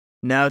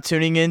Now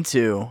tuning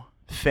into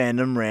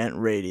Fandom Rant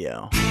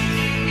Radio.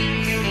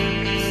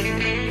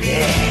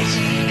 Yes,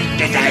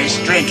 the Jedi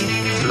strength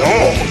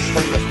flows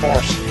from the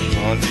Force.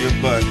 Onto your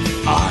butt.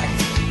 I am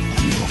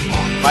your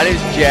father. My name's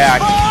Jack.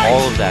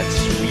 All of that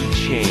sweet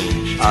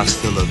change.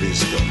 Hasta la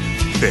vista,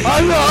 baby.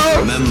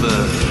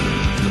 Remember,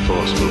 the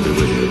Force will be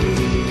with you,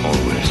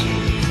 always.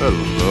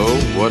 Hello,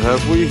 what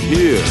have we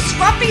here?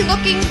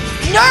 Scruffy-looking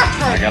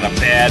nerfer! I got a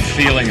bad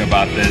feeling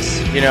about this.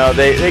 You know,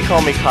 they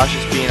call me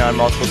Cautious Bean on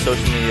multiple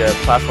social media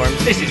platforms.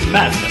 This is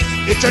madness.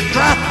 It's a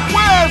trap.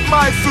 Where's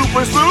my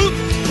super suit?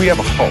 We have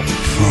a Hulk.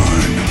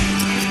 Fine,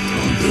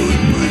 I'll do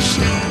it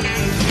myself.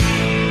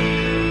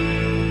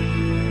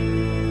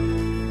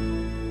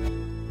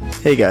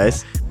 Hey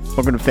guys,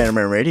 welcome to Fandom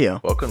Rant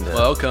Radio. Welcome.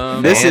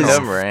 This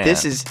Fandom Rant.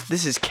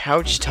 is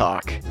couch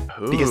talk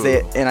because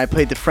Ooh. I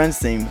played the Friends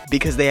theme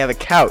because they have a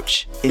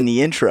couch in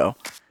the intro.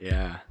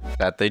 Yeah,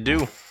 that they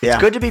do. Yeah.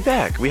 It's good to be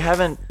back. We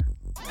haven't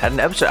had an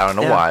episode out in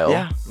a while.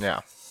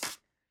 Yeah.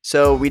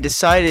 So we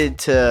decided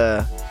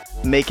to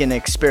make an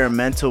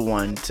experimental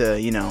one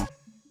to,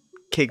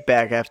 kick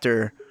back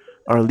after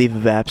our leave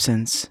of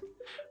absence.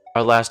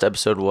 Our last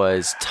episode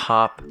was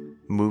top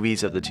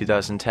movies of the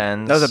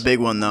 2010s. That was a big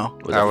one though.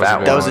 It was a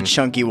fat That was a one.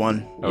 chunky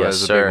one. Yes,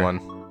 sir.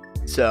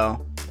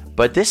 So,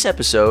 But this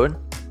episode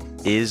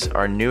is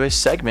our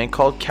newest segment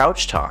called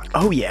Couch Talk.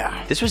 oh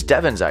yeah. This was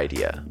Devin's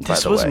idea. by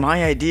This the was way.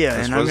 my idea,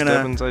 This and was I'm gonna.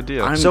 Devin's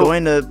idea. I'm So-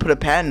 going to put a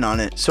patent on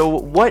it. So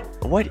what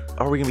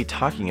are we gonna be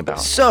talking about?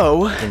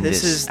 So in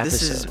this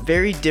this is episode.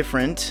 very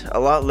different, a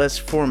lot less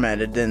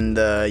formatted than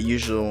the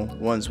usual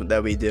ones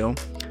that we do.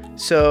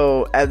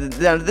 So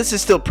now this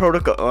is still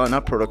prototype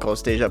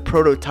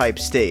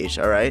stage.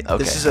 All right. Okay,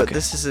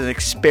 This is an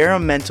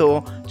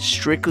experimental,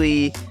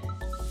 strictly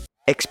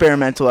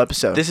experimental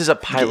episode. This is a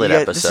pilot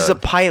This episode. is a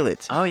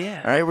pilot. Oh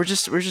yeah. All right. We're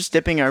just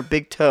dipping our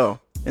big toe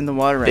in the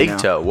water right Big now.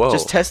 toe. Whoa.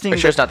 Just testing. Are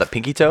you sure it's not the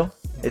pinky toe?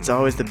 It's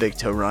always the big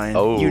toe, Ryan.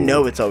 Oh. You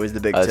know it's always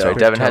the big toe. That's right.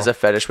 Devin has a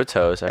fetish with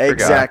toes. I forgot.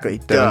 Exactly.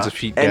 Devin's Duh. a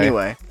feet guy.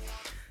 Anyway,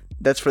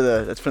 that's from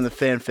the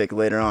fanfic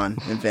later on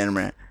in Fandom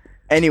Rant.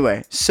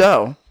 Anyway,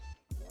 so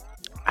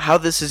how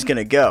this is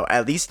gonna go,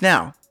 at least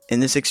now in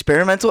this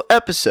experimental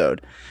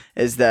episode,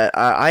 is that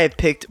I have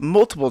picked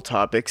multiple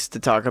topics to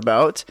talk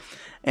about,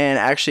 and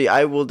actually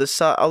I will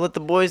decide. I'll let the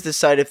boys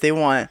decide if they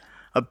want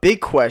a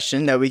big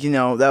question that we can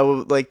that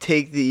will like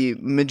take the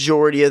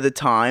majority of the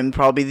time,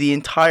 probably the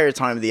entire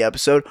time of the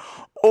episode,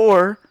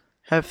 or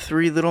have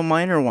three little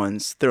minor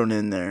ones thrown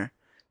in there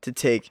to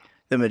take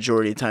the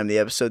majority of the time of the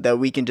episode that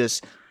we can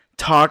just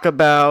talk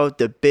about,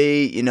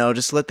 debate,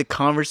 just let the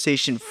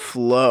conversation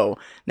flow.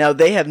 Now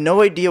they have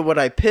no idea what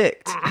I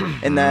picked,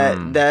 and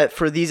that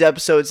for these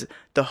episodes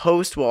the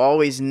host will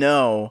always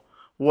know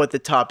what the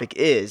topic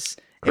is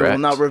and will Correct.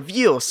 not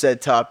reveal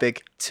said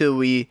topic till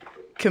we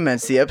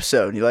commence the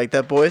episode. You like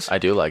that, boys? I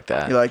do like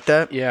that. You like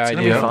that? Yeah, it's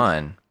gonna be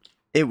fun.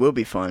 It will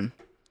be fun.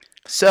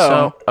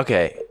 So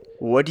Okay.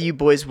 what do you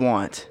boys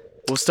want?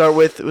 We'll start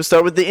with the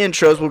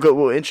intros.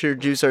 We'll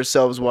introduce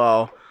ourselves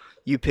while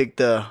you pick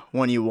the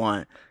one you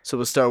want. So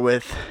we'll start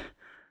with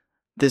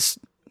this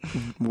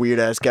weird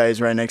ass guy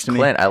who's right next to me.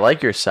 Clint, I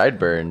like your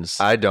sideburns.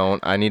 I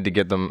don't. I need to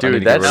get them. I Dude, need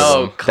to that's get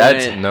rid of them.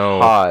 that's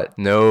No. hot.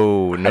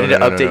 No. I need to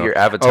update your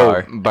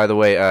avatar. Oh, by the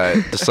way,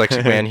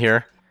 dyslexic man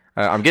here.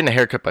 I'm getting a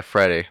haircut by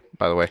Friday.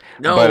 By the way.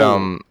 No. But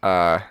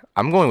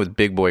I'm going with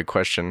big boy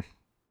question.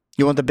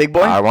 You want the big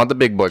boy? I want the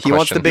big boy He question.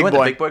 wants the big You want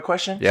boy. the big boy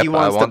question? Yep, he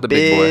wants I want the the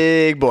big boy.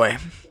 big boy.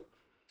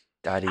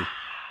 Daddy.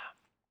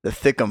 The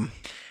thickum.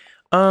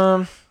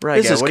 Right Right,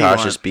 this guy, is what do you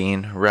Cautious want?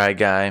 Bean, Rye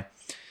Guy,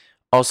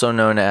 also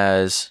known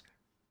as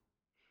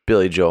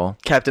Billy Joel.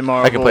 Captain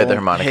Marvel. I can play the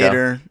harmonica.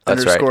 Hater.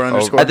 That's underscore, right.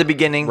 underscore. At the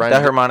beginning, Ryan-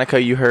 that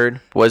harmonica you heard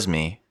was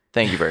me.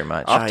 Thank you very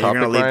much. Ah, you're gonna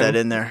topic, leave Ryan. that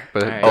in there.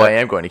 But, Alright. Oh, I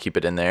am going to keep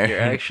it in there.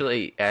 You're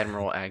actually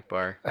Admiral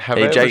Akbar. have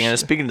Hey, I Jack, ever you gonna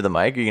speak into the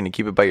mic, or you gonna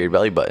keep it by your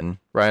belly button?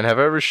 Ryan, have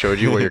I ever showed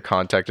you where your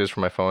contact is for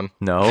my phone?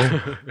 No.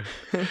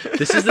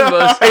 This is the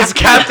most. It's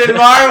Captain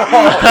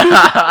Marvel.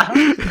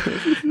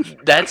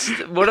 That's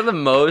one of the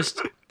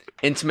most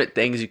intimate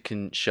things you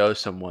can show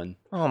someone.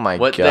 Oh my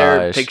What gosh.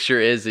 their picture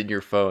is in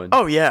your phone.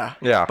 Oh yeah.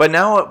 Yeah. But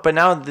now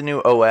the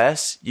new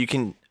OS, you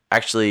can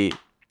actually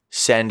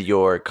send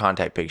your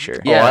contact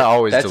picture. yeah, I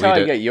always that's how delete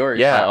I it. get yours.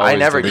 Yeah, I always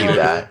never delete keep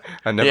it. that.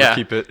 I never Yeah.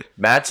 keep it.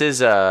 Matt's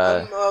is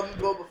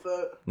Boba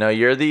Fett. no,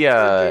 you're the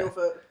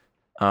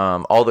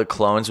all the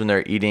clones when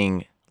they're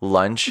eating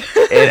lunch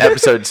in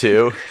episode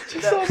 2.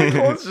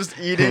 just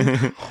eating. Eating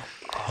the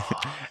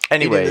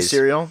Anyways,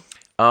 cereal.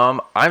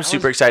 I'm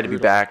super excited to be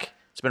back.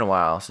 It's been a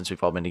while since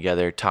we've all been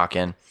together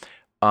talking.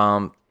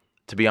 To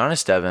be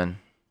honest, Devin,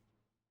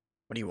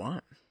 What do you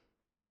want?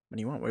 What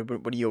do you want?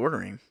 What are you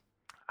ordering?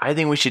 I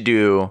think we should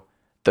do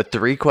the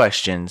 3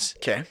 questions,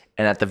 Okay.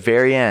 and at the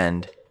very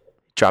end,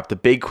 drop the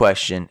big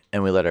question,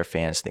 and we let our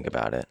fans think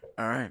about it.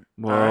 All right.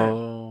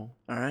 Whoa.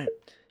 All right.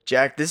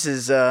 Jack, this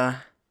is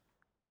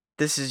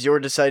your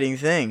deciding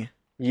thing.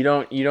 You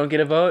don't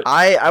get a vote?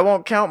 I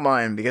won't count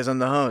mine because I'm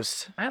the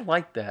host. I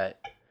like that.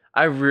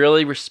 I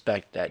really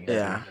respect that. Devin.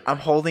 Yeah. I'm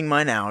holding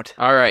mine out.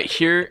 All right,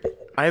 here.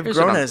 I've Here's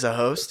grown what I'm- as a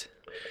host.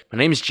 My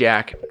name's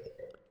Jack.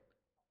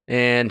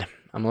 And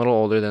I'm a little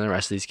older than the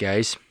rest of these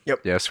guys.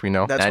 Yes, we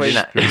know. That's why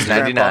 99. he's He's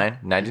grandpa. 99.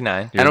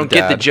 99. You're I don't the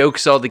get the dad.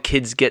 jokes all the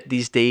kids get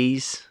these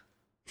days.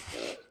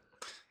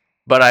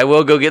 But I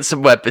will go get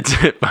some weapons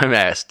if I'm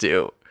asked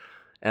to.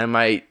 And I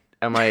might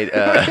I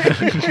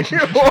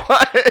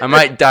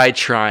might die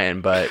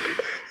trying, but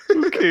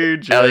Okay,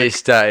 at Jack.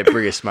 least I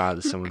bring a smile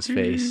to someone's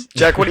face.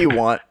 Jack, what do you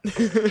want?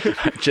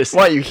 Just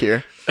Why are you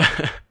here?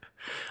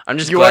 I'm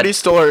just You glad. already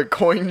stole our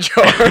coin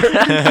jar.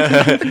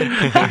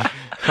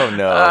 Oh,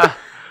 no.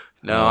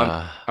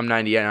 No, I'm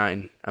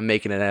 99. I'm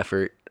making an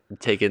effort. I'm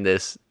taking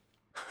this.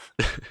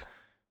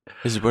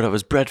 This is what I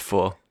was bred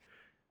for.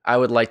 I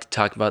would like to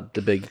talk about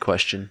the big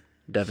question,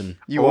 Devin.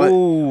 You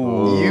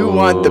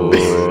want the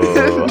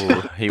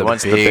big. He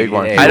wants the big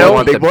one. Hey, I You don't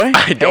want big boy.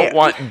 I don't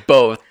want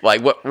both,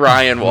 like what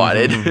Ryan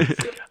wanted.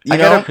 You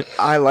know,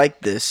 I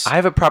like this. I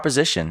have a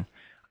proposition.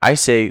 I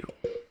say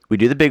we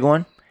do the big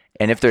one,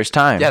 and if there's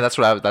time, Yeah, that's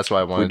what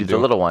I wanted we do to the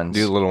little ones.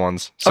 Do the little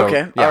ones. So,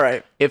 Okay, yeah, all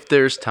right. If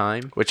there's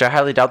time, Which I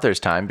highly doubt there's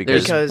time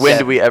because, Because- when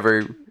do we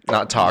ever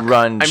Not talk.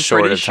 run I'm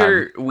short pretty of time?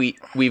 sure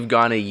we've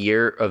gone a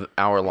year of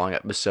hour-long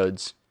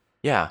episodes.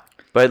 Yeah,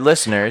 but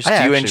listeners, do I you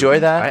actually- enjoy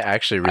that? I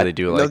actually really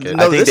do like it.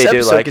 No, I think this they do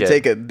episode like could it.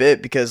 take a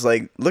bit because,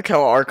 like, look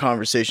how our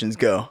conversations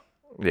go.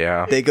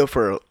 Yeah. They go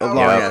for a long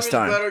ass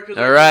time.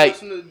 All right.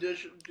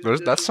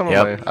 That's some of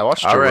Yep. my. I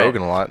watch Joe All right.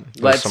 Rogan a lot.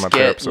 Those are Let's some of my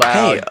favorite get episodes.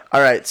 loud. Hey, All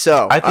right,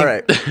 so I think all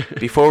right.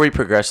 before we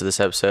progress to this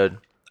episode,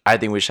 I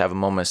think we should have a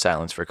moment of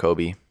silence for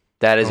Kobe.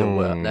 That is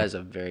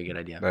a very good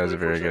idea. That is a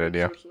very good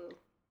idea.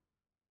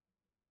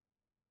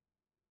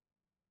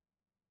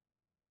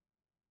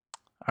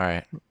 All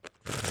right.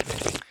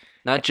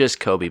 Not just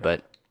Kobe,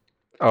 but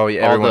Oh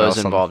yeah, All everyone those else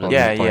on the involved in phone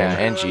Yeah, is playing. yeah,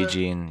 and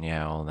Gigi and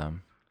all of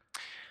them.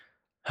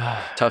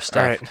 tough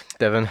stuff. All right,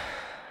 Devin,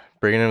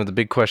 bringing in with the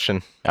big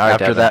question. All right,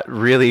 After Devin. that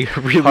really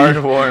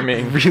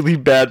Heartwarming. really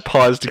bad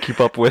pause to keep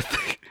up with.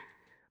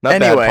 Not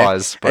Anyway, bad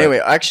pause, but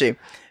anyway, actually,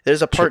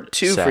 there's a part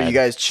two for sad- you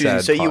guys choosing.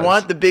 sad So you pause.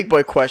 want the big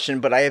boy question,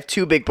 but I have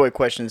two big boy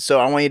questions. So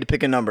I want you to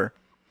pick a number.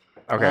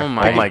 okay. Oh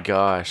my. Oh my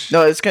gosh.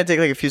 No, it's gonna take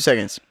like a few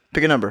seconds.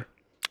 Pick a number.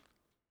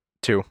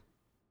 2.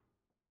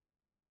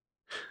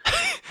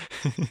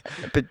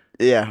 But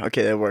yeah,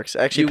 okay, that works.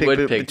 Actually, You pick, would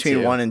be- pick between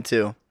two. 1 and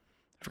 2.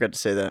 I forgot to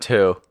say that.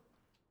 2.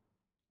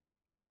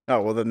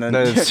 Oh well, then.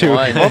 No, it's 2.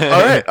 One.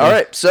 Well, all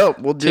right. So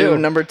we'll do Two.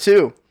 number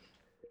 2.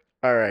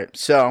 All right.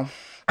 So,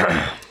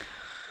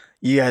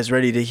 you guys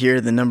ready to hear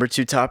the number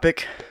 2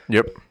 topic?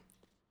 Yep.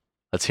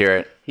 Let's hear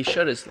it. He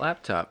shut his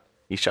laptop.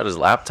 He shut his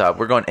laptop.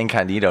 We're going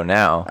incognito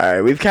now. All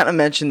right. We've kind of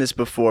mentioned this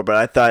before, but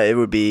I thought it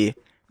would be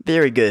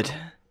very good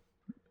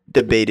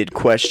debated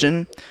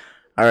question.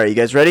 All right, you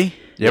guys ready?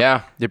 Yep.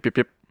 Yeah. Yep.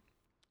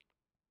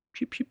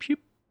 Pew, pew, pew.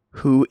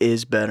 Who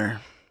is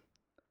better?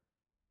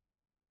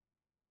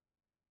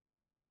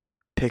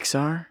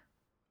 Pixar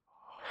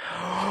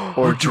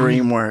or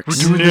DreamWorks?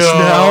 We're doing this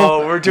now.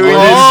 We're doing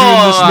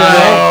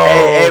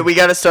Hey, we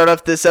got to start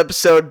off this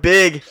episode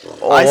big.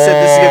 I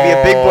said this is going to be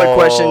a big boy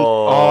question.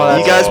 Oh,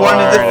 You guys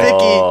wanted the hard.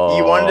 thicky.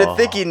 You wanted a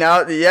thicky.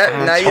 Now you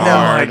Oh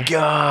know. my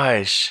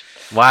gosh.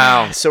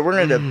 Wow. So we're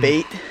going to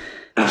debate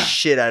the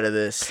shit out of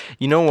this.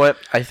 You know what?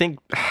 I think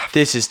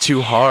This is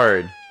too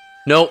hard.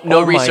 No Oh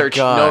my research.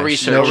 No gosh.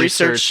 research. No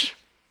research.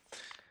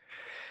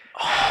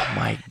 Oh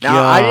my god.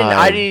 Now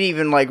I didn't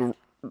even like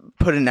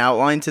put an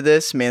outline to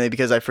this mainly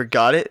because I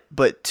forgot it,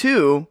 but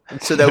 2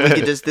 so that we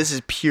could just this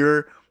is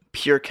pure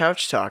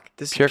couch talk.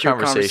 This Pure is pure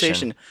conversation.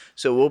 conversation.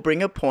 So we'll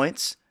bring up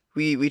points.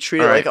 We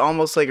treat it All like right.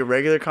 almost like a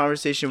regular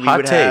conversation we Hot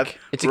would take. have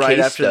It's a right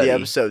case after study. the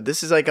episode.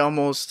 This is like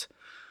almost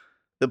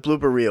the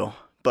blooper reel,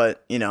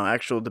 but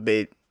actual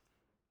debate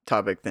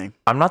topic thing.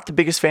 I'm not the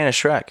biggest fan of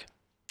Shrek.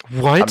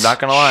 what? I'm not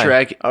gonna lie.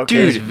 Shrek Okay,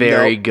 is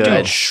very no, good.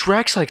 Dude,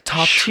 Shrek's like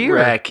top tier.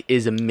 Shrek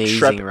is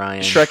amazing,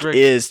 Ryan. Shrek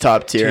is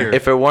top tier.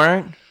 If it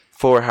weren't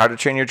for How to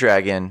Train Your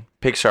Dragon,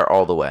 Pixar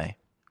all the way.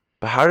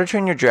 But How to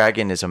Train Your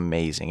Dragon is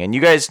amazing, and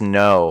you guys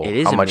know It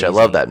is how much I amazing.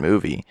 love that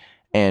movie,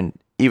 and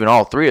even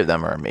all 3 of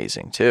them are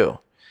amazing too.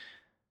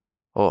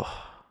 Oh,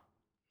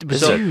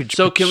 this is a-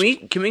 So can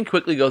we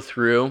quickly go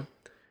through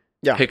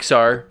Yeah.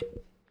 Pixar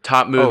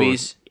top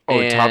movies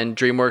top- and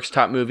DreamWorks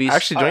top movies?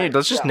 Actually, don't you?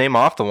 Let's just name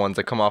off the ones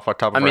that come off our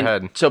top I of mean, our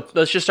head. so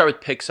let's just start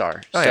with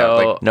Pixar. Oh, yeah, so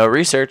like, no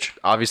research.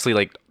 Obviously,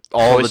 like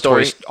all Toy the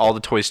Story. all the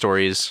Toy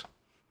Stories.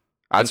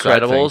 That's what I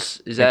think.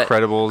 Incredibles? Is that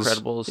Incredibles?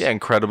 Incredibles? Yeah,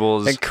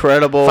 Incredibles.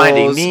 Incredibles,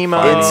 Finding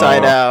Nemo.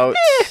 Inside Out.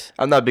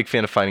 I'm not a big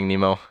fan of Finding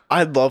Nemo.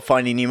 I love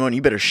Finding Nemo, and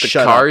you better the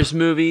shut Cars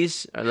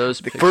movies are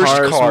those up. Pixar?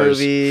 Cars Cars.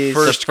 movies.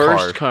 First The first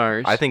Cars.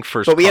 Cars. I think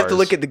first. But we have to Cars.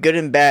 look at the good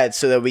and bad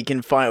so that we can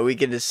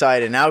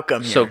decide an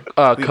outcome here. So,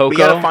 we Coco?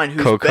 gotta find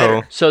who's Coco.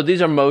 better. So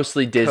these are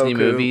mostly Disney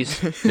Coco.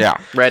 movies. Yeah,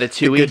 The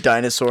Ratatouille. Good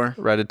Dinosaur.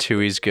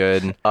 Ratatouille's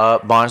good.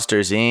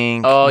 Monsters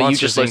Inc. Oh, you Monsters,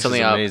 just Inc. looked is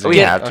something up. amazing. Oh, We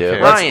yeah. have to.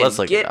 Okay. Ryan, Let's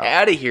look get it up.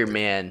 out of here,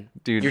 man.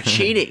 Dude. You're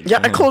cheating. Yeah,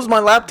 I closed my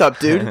laptop,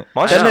 dude.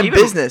 Monsters, I'm in even-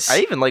 business. I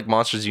even like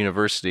Monsters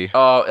University.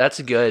 Oh, that's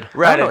a good.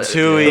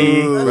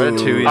 Ratatouille.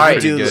 Ratatouille's All right,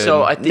 pretty dude, good.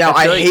 so I think Now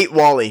I feel like hate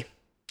Wally.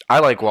 I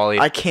like Wally.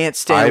 I can't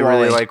stand I Wally.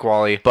 really like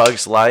Wally.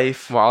 Bugs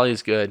Life.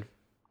 Wally's good.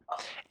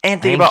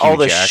 And think Thank about all you,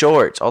 the Jack.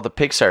 shorts, all the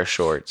Pixar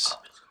shorts.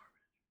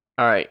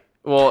 All right.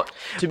 Well,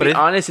 to But be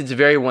honest, it's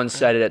very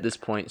one-sided at this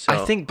point. So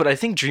I think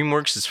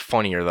DreamWorks is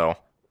funnier though.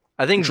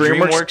 I think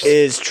DreamWorks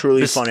is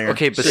truly funnier.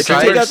 Okay, if you take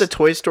besides out the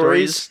Toy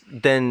Stories,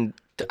 then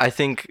I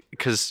think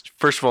because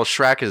first of all,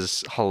 Shrek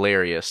is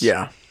hilarious.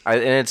 yeah,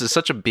 And it's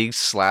such a big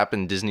slap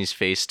in Disney's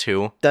face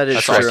too. that is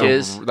That's true. also,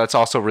 is. that's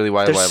also really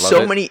why There's I love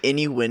so it. many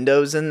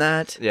innuendos in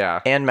that.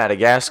 Yeah. And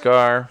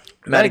Madagascar.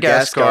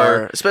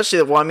 Madagascar,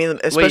 especially well, I mean,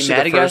 especially wait, the first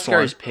Madagascar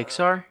one. is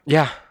Pixar?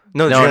 Yeah.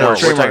 No, No,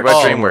 DreamWorks. we're talking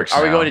about DreamWorks.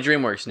 Are we now. going to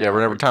DreamWorks now? Yeah,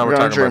 we're We're talking on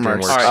about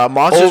DreamWorks. All right. right.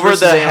 Monsters Over vs.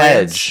 the Aliens.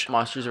 Hedge.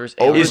 Monsters vs.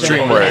 Over Aliens. Is the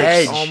DreamWorks.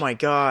 Hedge. Hedge. Oh my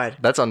god.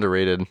 That's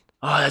underrated.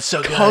 Oh, that's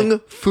so good. Kung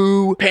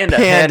Fu Panda.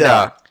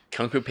 Panda.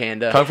 Kung Fu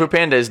Panda. Kung Fu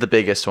Panda is the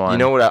biggest one. You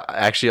know what?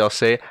 I'll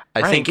say.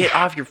 I Ryan, think. get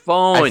off your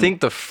phone. I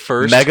think the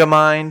first.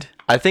 Megamind.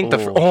 I think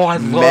Oh. I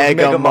love Megamind.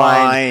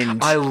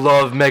 Megamind. I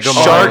love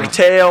Megamind. Shark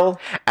Tale.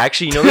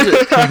 Actually,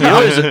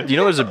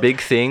 there's a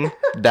big thing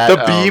that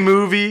The Bee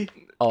Movie.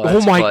 Oh,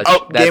 that's my- clutch.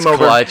 oh, That's game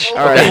over. clutch. All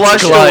right. That's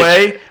Flushed clutch.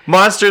 away.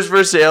 Monsters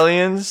vs.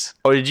 Aliens.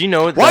 Oh, did you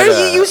know that? Why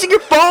are you using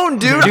your phone,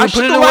 dude? I Dude, shut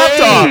put it the away.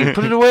 laptop.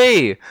 Put it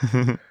away.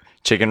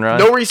 Chicken Run.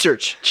 No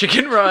research.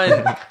 Chicken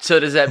Run.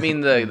 So does that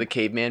mean the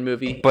caveman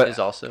movie But is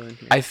also in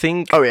here? I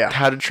think. Oh, yeah.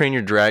 How to Train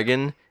Your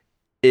Dragon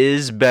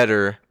is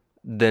better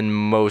than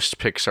most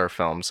Pixar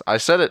films. I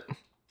said it.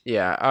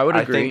 Yeah, I would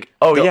I agree. think-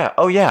 Oh yeah.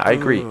 Oh yeah. I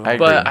agree. I agree.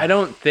 But I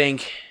don't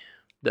think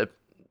the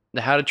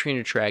How to Train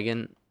Your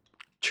Dragon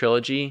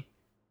trilogy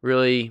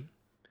really.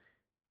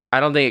 I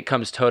don't think it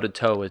comes toe to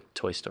toe with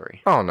Toy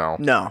Story, Oh no.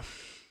 No.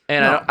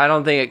 and No. I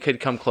don't think it could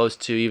come close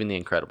to even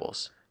The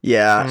Incredibles.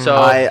 Yeah. So-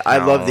 I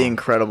love No. The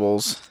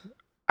Incredibles.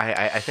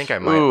 I think I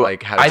might Ooh,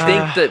 like How to I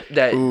Train. think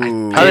that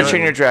Ooh. How to Yeah.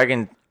 Train Your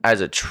Dragon as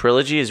a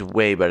trilogy is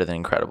way better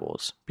than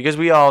Incredibles because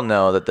we all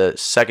know that the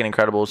second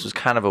Incredibles was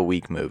kind of a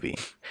weak movie.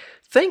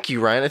 Thank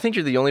you, Ryan. I think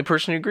you're the only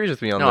person who agrees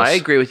with me on no, this. I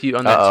agree with you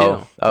on that Uh-oh.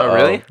 too. Oh,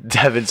 really?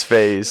 Devin's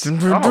face.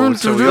 Oh,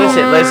 so we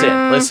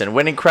Listen.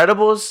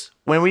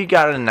 When we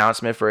got an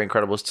announcement for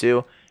Incredibles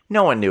 2,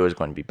 no one knew it was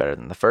going to be better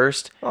than the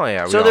first. Oh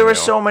yeah. So there were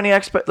so many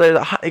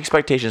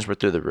expectations were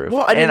through the roof.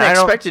 Well, I didn't And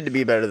expect it to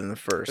be better than the It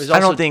first. was I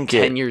don't also think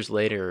 10 it- years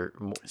later.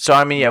 So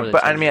I mean, yeah, More than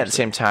but 10 I mean, at years the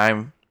same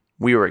time,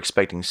 we were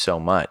expecting so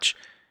much,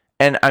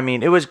 and I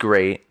mean, it was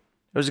great.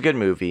 It was a good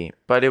movie,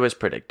 but it was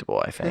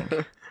predictable. I think.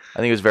 I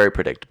think it was very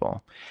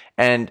predictable,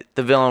 and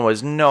the villain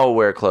was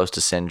nowhere close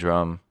to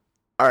Syndrome.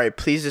 All right,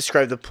 please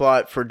describe the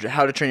plot for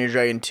How to Train Your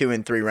Dragon 2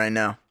 and 3 right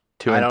now.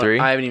 2 I and don't- 3.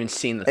 I haven't even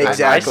seen the third one.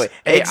 Exactly.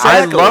 Hey,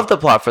 Exactly. I love the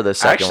plot for the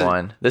second Actually-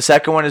 one. The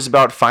second one is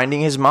about finding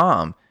his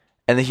mom,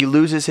 and then he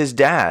loses his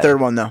dad. Third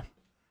one though.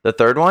 The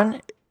third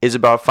one is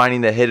about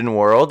finding the hidden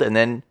world, and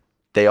then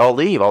they all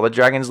leave. All the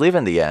dragons leave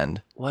in the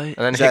end. What? And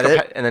then Is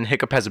that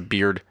Hiccup has a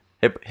beard.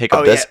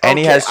 Hiccup does, and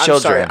he okay, has I'm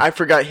children. sorry. I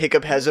forgot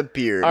Hiccup has a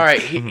beard. All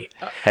right. Hey,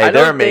 I they're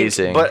don't think-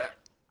 amazing.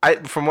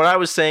 But from what I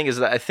was saying is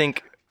that I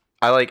think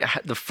I like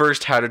the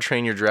first How to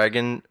Train Your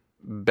Dragon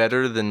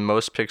better than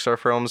most Pixar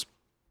films,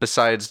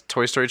 besides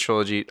Toy Story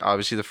trilogy.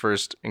 Obviously, the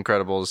first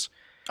Incredibles.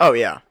 Oh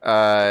yeah.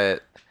 I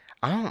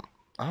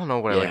don't know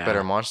what I like Yeah.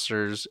 better,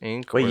 Monsters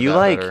Inc. Wait, or you that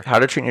like better? How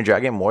to Train Your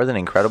Dragon more than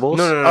Incredibles?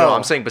 No. Oh.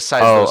 I'm saying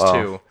besides Oh, those oh.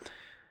 two.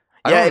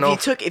 I Yeah,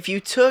 don't know. if you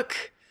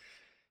took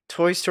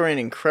Toy Story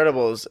and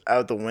Incredibles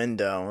out the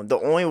window, the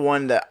only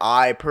one that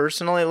I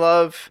personally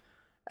love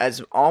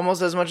as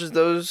almost as much as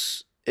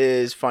those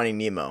is Finding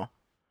Nemo.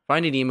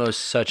 Finding Nemo is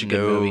such a good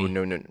movie.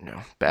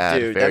 No. Bad,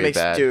 Dude, that very makes-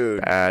 bad,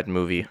 dude. bad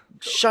movie.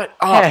 Shut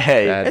up.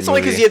 Hey, Bad It's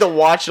only because movie. you had to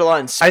watch it a lot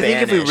in I Spanish.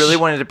 think if we really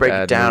wanted to break it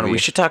Bad down, movie. we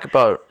should talk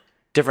about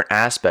different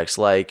aspects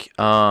like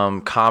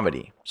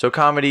comedy. So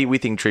comedy, we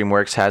think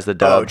DreamWorks has the Oh,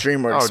 dub.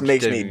 DreamWorks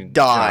makes me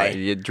die.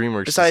 Yeah,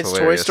 DreamWorks. Besides is Toy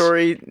hilarious.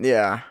 Story,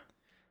 yeah.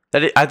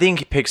 I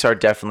think Pixar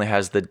definitely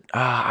has the.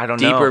 I don't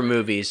know. Deeper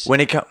movies. When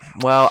it comes,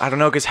 well, I don't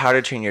know because How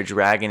to Train Your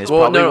Dragon is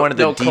Well, probably no, one of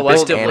the no, deepest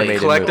collectively- animated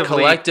collectively- movies.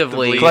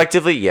 Collectively.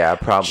 Collectively, yeah,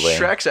 probably.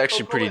 Shrek's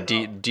actually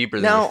pretty deeper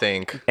than Now- you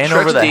think. and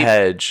Shrek's Over the deep.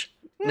 Hedge.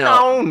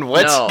 No,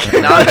 what? No,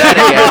 not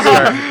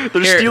Madagascar.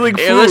 They're stealing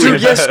food. listen,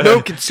 Dude, yes,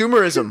 no,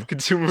 consumerism.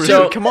 Consumerism.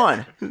 So- Dude, come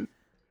on.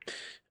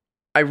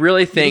 I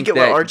really You think get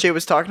that what RJ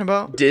was talking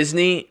about?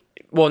 Disney,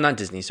 well, not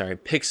Disney, sorry,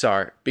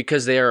 Pixar,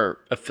 because they are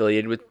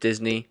affiliated with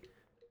Disney,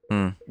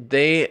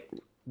 they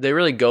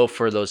really go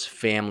for those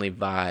family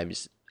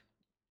vibes,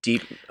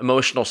 deep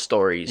emotional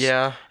stories.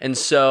 Yeah. And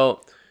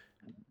so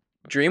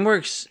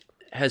DreamWorks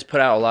has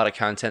put out a lot of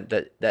content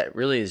that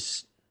really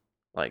is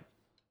like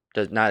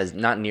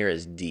not near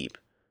as deep.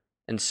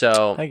 And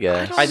so I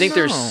guess. I think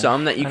there's know.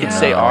 some that you I can don't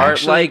say know. are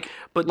Actually,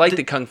 but like the-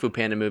 the Kung Fu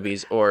Panda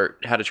movies or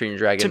How to Train Your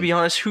Dragon. To be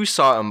honest, who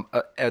saw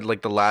at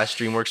like the last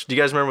DreamWorks? Do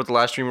you guys remember what the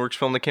last DreamWorks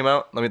film that came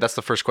out? I mean, that's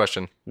the first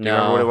question. Do you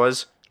remember No. what it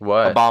was?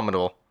 What?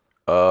 Abominable.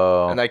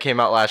 Oh, And that came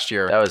out last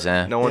year. that was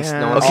it. no one's Yeah.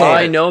 no one's Okay. seen All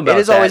I it. know about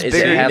is that always is it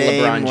bigger had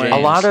name LeBron when-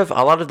 James.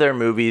 A lot of their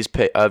movies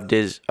of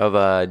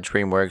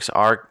DreamWorks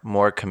are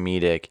more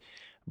comedic,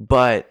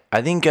 but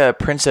I think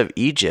Prince of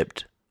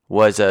Egypt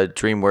was a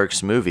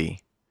DreamWorks movie.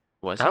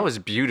 That was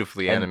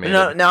beautifully And- animated.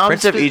 No, now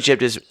Prince of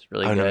Egypt is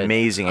really an good.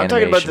 amazing I'm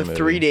talking animation about the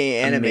movie. 3D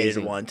animated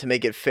Amazing. one to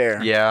make it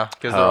fair. Yeah,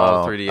 because they're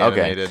all Oh, 3D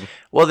okay. animated.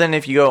 Well, then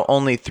if you go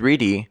only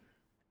 3D,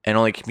 and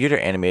only computer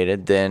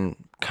animated, then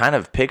kind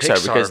of Pixar,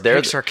 Pixar. because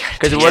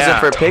Pixar it wasn't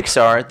for yeah.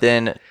 Pixar,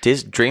 then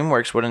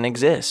DreamWorks wouldn't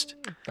exist.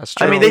 That's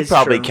true. I mean, they'd It's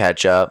probably true.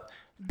 catch up,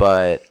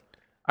 but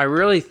I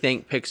really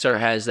think Pixar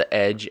has the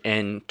edge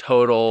in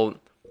total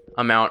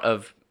amount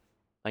of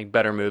like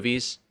better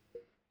movies,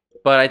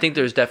 but I think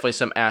there's definitely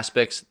some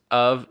aspects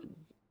of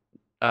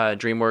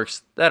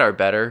DreamWorks that are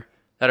better,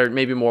 that are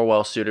maybe more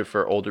well suited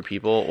for older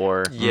people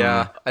or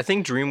Yeah, I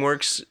think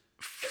DreamWorks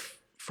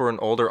for an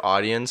older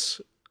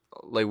audience,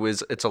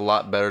 it's a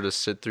lot better to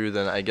sit through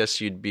than I guess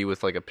you'd be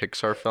with like a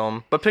Pixar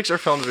film. But Pixar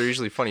films are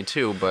usually funny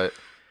too. But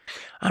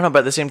I don't know. But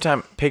at the same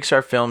time,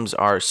 Pixar films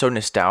are so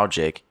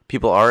nostalgic.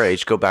 People our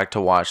age go back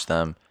to watch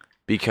them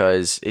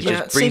because it Yeah,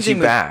 just same brings thing you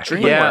with back.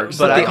 DreamWorks. Yeah, But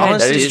but the I've had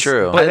honest- that is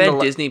true. I've But in had the-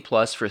 Disney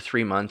Plus for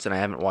 3 months and I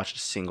haven't watched a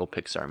single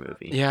Pixar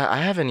movie. yeah, I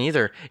haven't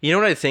either. You know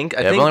what I think?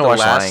 I Yeah, I've think only the watched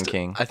last, Lion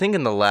King. I think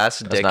in the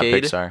last That's not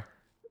decade, Pixar.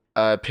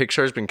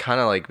 Pixar's been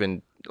kind of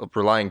been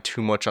relying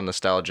too much on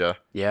nostalgia.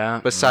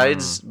 Yeah.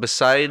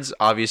 Besides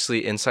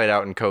obviously Inside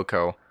Out and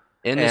Coco.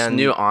 And this and-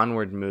 new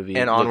Onward movie.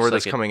 And looks Onward like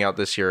that's it- coming out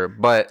this year.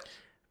 But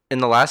in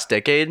the last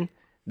decade,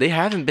 they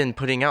haven't been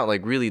putting out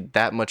really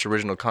that much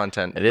original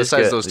content. It is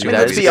besides good. those two That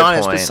Let's is a be movies. good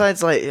honest. point.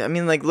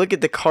 Besides, look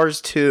at the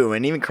Cars 2,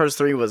 and even Cars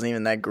 3 wasn't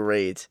even that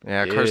great.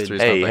 Yeah, Cars Dude. 3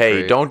 is Hey, not that hey,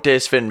 great. don't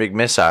diss Finn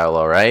McMissile,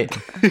 all right?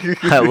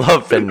 I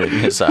love Finn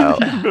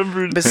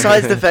McMissile.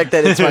 Besides the fact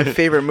that it's my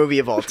favorite movie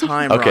of all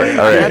time, Okay, Ryan,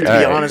 all I right, have to all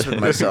be right. honest with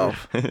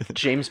myself.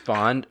 James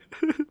Bond.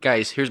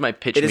 Guys, here's my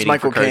pitch It is meeting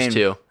Michael for Cars Caine.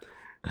 2.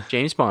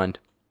 James Bond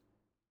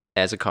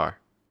as a car.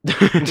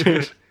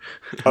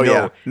 Oh No.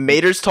 yeah,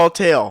 Mater's Tall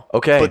Tale.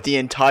 Okay. but the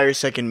entire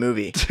second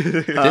movie.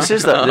 This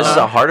is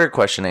a harder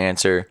question to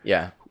answer.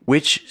 Yeah.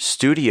 Which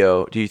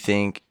studio do you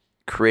think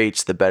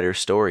creates the better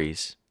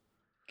stories?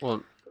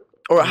 Well,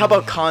 Or how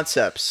about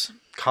concepts?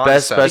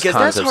 Best Because that's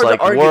concepts hard to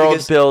like argue world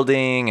because-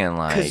 building and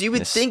like Because you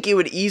would this- think it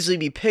would easily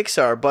be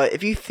Pixar, but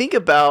if you think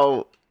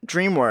about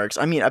DreamWorks,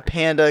 I mean, a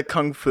panda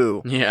kung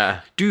fu.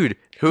 yeah. Dude,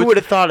 Who would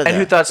have thought of and that?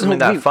 who thought something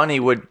No, that wait. funny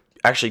would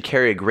actually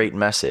carry a great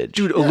message?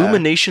 Dude,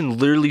 Illumination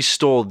literally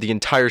stole the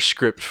entire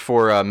script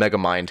for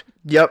Megamind.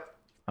 Yep.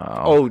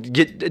 Oh,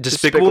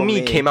 Despicable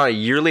Me came out a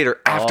year later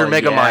after Oh,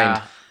 Megamind.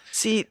 yeah.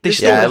 See, They they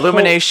stole yeah, the whole-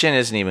 Illumination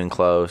isn't even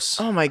close.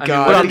 Oh my I mean,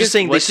 god! But I'm because, just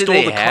saying they what did stole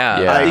they the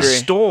have? Yeah. I they agree.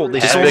 stole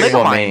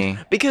Despicable Megamind. Me.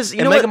 because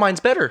you And know what? Megamind's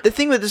better. The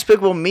thing with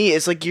Despicable Me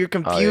is you're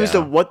confused yeah.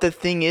 of what the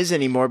thing is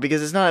anymore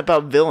because it's not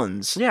about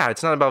villains. Yeah,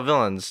 it's not about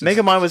villains.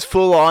 Megamind was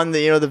full on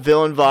the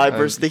villain vibe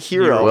versus the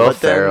hero. Will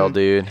but then- Ferrell,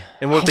 dude.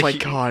 And Oh what the my he-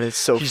 god, it's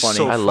so he's funny.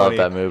 so I love funny.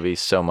 that movie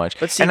so much.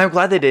 But see- and I'm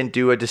glad they didn't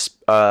do a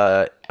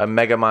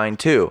Megamind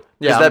 2.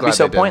 Yeah, Because I'm that'd be glad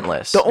so they didn't.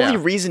 pointless. The only Yeah.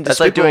 reason That's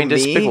like Despicable doing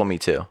Despicable Me Me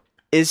 2.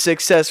 is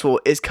successful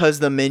is because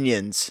the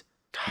Minions.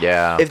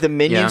 Yeah. If the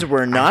Minions Yeah.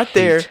 were not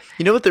there,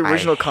 you know what the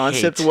original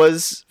concept hate-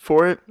 was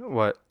for it?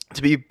 What?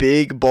 To be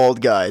big bald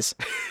guys.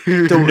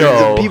 The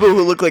No. people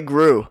who look like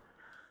Gru.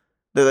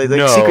 They're like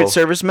No. Secret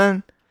Service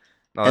men.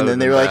 Oh, And then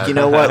they were that like, would've you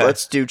been know bad. what?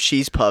 Let's do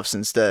cheese puffs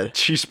instead.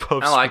 Cheese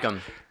puffs. I like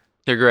them.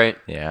 They're great.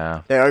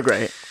 yeah. They are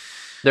great.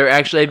 They've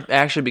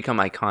actually become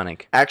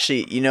iconic.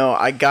 Actually,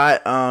 I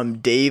got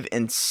Dave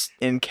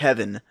and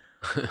Kevin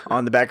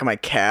on the back of my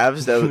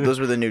calves. Those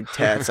were the new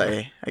tats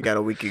I got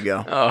a week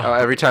ago.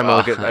 Every time I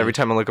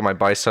look at my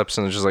biceps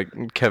and it's just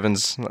like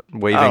Kevin's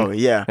waving. Oh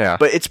yeah. Yeah.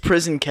 But it's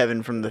Prison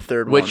Kevin from the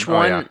third Which one.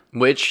 one? yeah.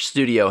 Which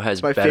studio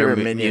has my better favorite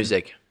Minion.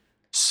 music?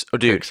 Oh,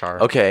 dude. Pixar.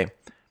 Okay.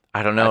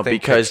 I don't know I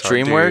think because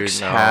Pixar, DreamWorks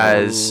dude, no.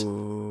 has.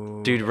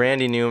 Dude,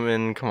 Randy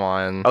Newman, come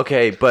on.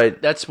 Okay,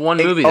 but That's one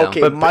movie though.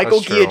 Okay, But Michael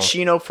that's true.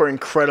 Giacchino for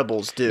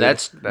Incredibles, dude.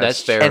 That's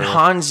That's fair. and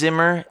Hans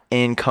Zimmer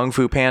in Kung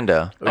Fu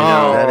Panda. Yeah,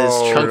 that is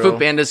Oh. true. Kung Fu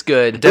Panda's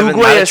good. Devin-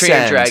 How to Uguay Train Your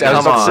Ascends. Dragon. I was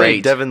Come about to on. say,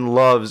 Great. Devin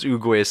loves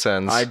Uguay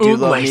Sens. I do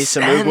love me Uguay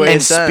some Sens. Uguay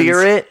And Sens.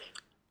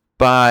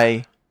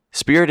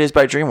 Spirit is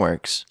by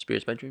DreamWorks.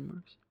 Spirits by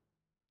DreamWorks.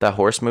 That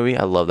horse movie,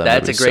 I love that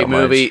That's movie a great so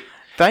much. movie.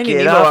 Finding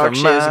Get Nemo off of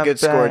actually has a my good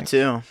score back.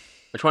 too.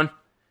 Which one?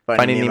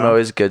 Finding Nemo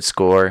is a good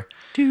score.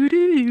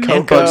 And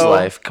Coco. Bugs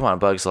Life. Come on,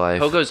 Bugs Life.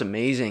 Coco's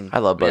amazing. I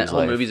love Bugs That whole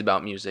Life. movie's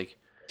about music.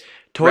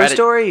 Toy Rabbit-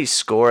 Story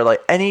score,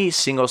 like any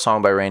single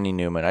song by Randy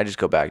Newman, I just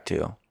go back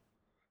to.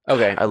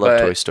 Okay, I love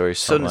but Toy Story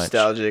so, So much.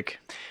 nostalgic.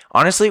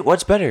 Honestly,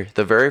 what's better,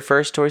 the very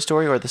first Toy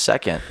Story or the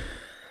second?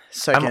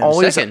 Second.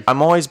 Second.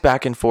 I'm always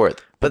back and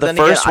forth. But the then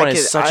again, first one I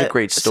is could- such a I-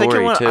 great the second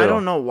story one, too. I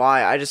don't know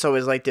why. I just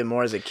always liked it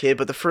more as a kid.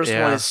 But the first one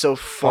Yeah. is so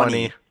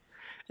funny.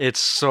 It's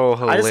so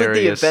I hilarious. just like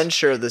the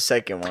adventure of the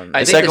second one. I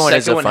think second the one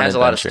is second a one fun has a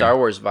lot of adventure. Star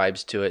Wars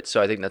vibes to it,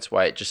 so I think that's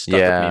why it just stuck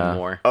with Yeah. me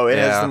more. Oh, it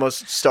has Yeah. the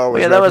most Star Wars.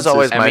 Well, yeah, that was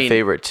always references. I my mean-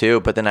 favorite too.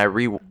 But then I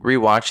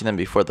rewatching them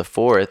before the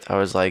fourth, I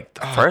was like,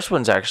 the first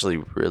one's actually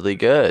really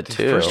good The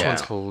too. first Yeah.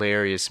 one's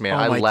hilarious, man. Oh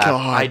I my laugh.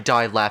 God. I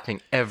die laughing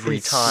every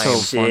It's time. so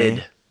Sid,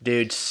 funny.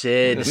 dude,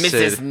 Sid.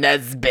 Mrs.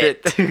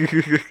 Nesbit.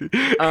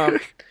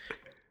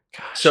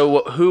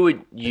 So who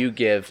would you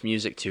give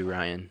music to,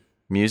 Ryan?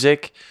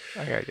 Music,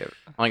 I gotta get it.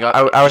 Oh my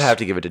God, I would have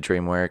to give it to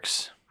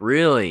DreamWorks.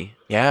 really.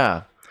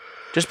 Yeah,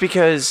 just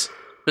because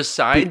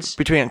Besides,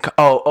 between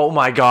oh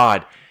my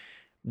god,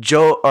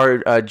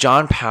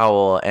 John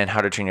Powell and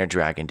How to Train Your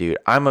Dragon, dude.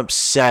 I'm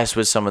obsessed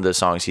with some of the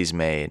songs he's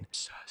made.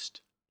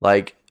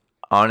 Like,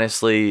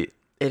 honestly,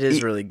 It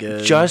is really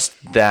good. just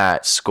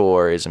that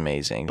score is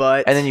amazing.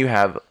 But- and then you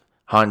have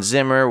Hans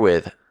Zimmer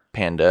with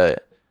Panda,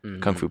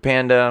 Kung Fu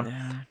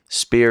Panda,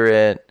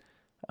 Spirit,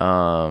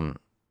 and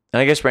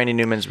I guess Randy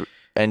Newman's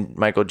and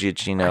Michael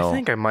Giacchino. I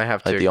think I might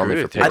have to like the agree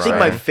only with for you. I think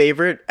my Ryan.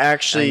 favorite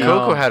actually. I know.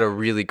 Coco had a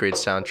really great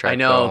soundtrack. I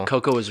know though.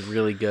 Coco was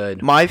really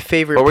good. My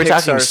favorite. Are we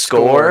Pixar talking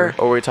score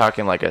or are we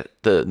talking like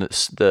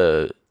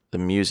the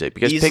music?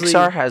 Because Easily-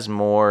 Pixar has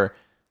more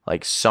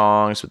like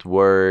songs with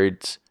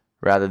words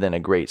rather than a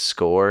great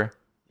score.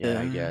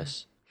 Yeah, I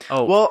guess.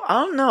 Oh, Well, I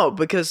don't know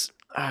because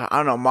I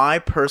don't know. My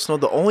personal,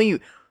 the only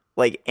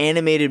like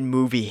animated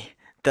movie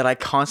that I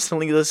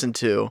constantly listen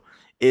to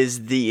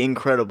is The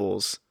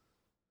Incredibles.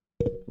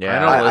 Yeah,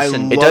 don't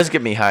listen. It love- does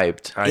get me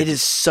hyped. It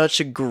is such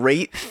a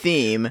great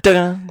theme, and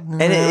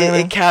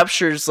it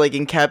captures like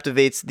and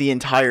captivates the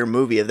entire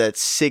movie of that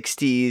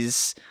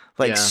 '60s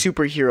like Yeah.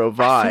 superhero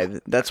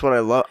vibe. That's what I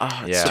love.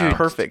 Oh, it's so Yeah.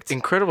 perfect.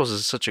 Incredibles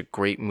is such a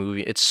great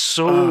movie. It's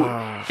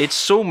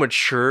so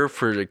mature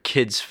for a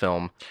kids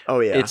film.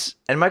 Oh yeah, It's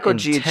And Michael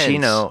intense.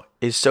 Giacchino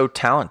is so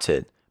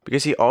talented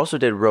because he also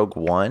did Rogue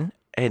One,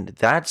 and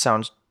that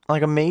sounds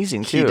like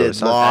amazing too. He did It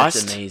sounds- Lost.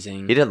 that's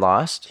amazing. He did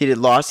Lost. He did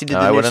Lost. He did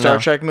I the new wouldn't Star know.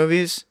 Trek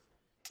movies.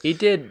 He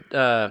did.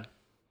 Dare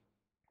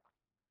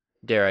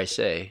I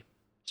say,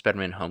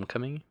 Spider-Man: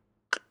 Homecoming?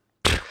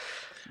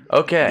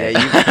 Okay.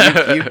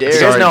 Yeah, you dare. You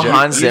guys know Jack.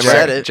 Hans You Zimmer?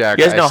 said it. Jack,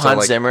 You guys I know still Hans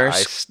like- Zimmer's-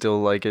 I still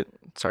like it.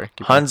 Sorry.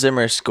 keep Hans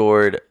Zimmer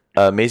scored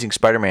Amazing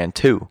Spider-Man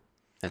 2.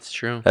 That's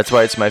true. That's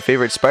why it's my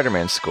favorite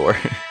Spider-Man score.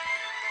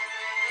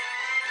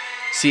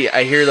 See,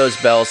 I hear those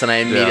bells and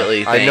I going. immediately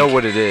Yeah, think, I know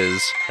what it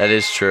is. That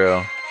is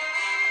true.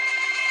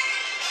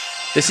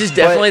 this is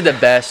definitely the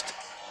best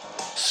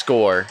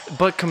score.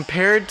 But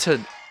compared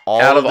to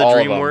all Out of of the all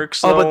of them.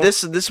 DreamWorks, Oh, but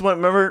though, this one,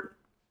 remember?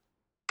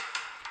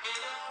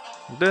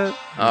 Oh,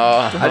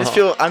 I just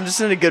feel I'm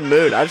just in a good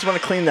mood. I just want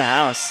to clean the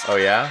house Oh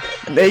yeah?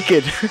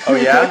 naked. Oh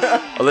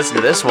yeah? Oh, listen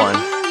to this one.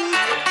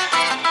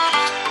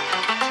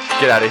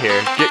 Get out of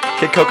here.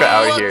 Get Coca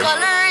out of here.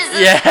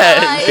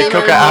 yes. Get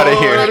Coca out of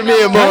here.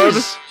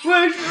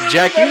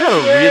 Jack, you had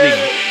a really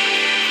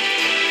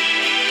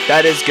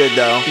That is good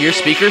though. Your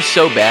speaker's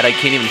so bad I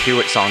can't even hear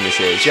what song this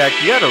is. Jack,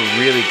 you had a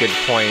really good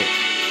point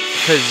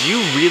because you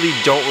really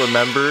don't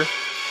remember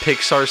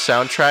Pixar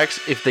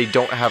soundtracks if they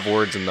don't have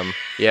words in them.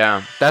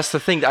 Yeah. That's the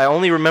thing. I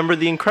only remember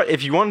the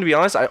if you want to be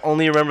honest, I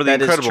only remember the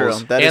That is Incredibles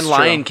true. That is And true.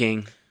 Lion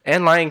King.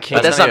 and Lion King.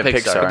 But that's not even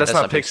Pixar. But that's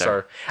not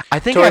Pixar. Pixar. I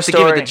think Toy I have to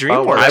give it Story.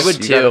 the DreamWorks. I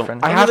would You got a too.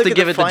 friend? I I'm have gonna to look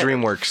give at it the the fin-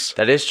 DreamWorks.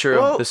 That is true.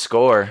 Well- The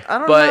score. I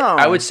don't But know.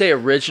 I would say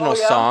original Oh,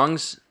 yeah.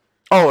 songs.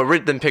 Oh,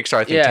 then Pixar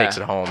I think Yeah. takes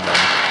it home. Then.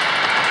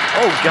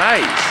 Oh,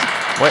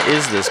 guys. What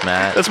is this,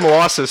 Matt? That's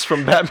Molasses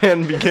from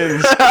Batman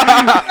Begins.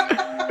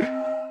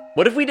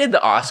 What if we did the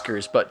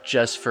Oscars, but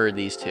just for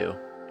these two?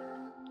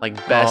 Like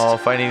best. Oh,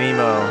 Finding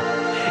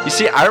Nemo. You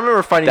see, I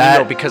remember Finding That-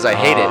 Nemo because I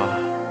hate it.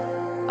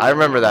 I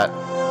remember that.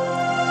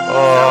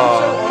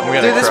 Oh, I'm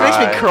gonna Dude, this makes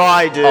me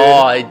cry, dude.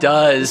 Oh, it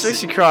does. This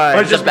makes me cry.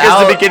 Or just about-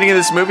 because the beginning of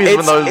this movie is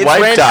when the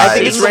wife I dies.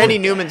 think it's Randy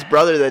Newman's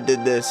brother that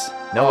did this.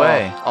 No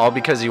way. All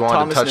because he wanted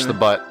Thomas to touch the Newman.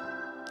 butt.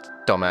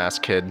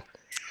 Dumbass kid.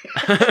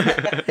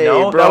 Hey,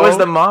 No, bro. that was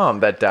the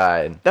mom that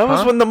died. That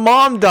was when the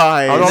mom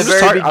died. Oh, no, In I'm the just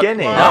very talking-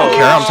 beginning. I don't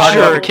care. I'm talking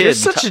about the You're kid.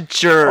 such a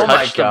jerk. Oh my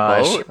Touched the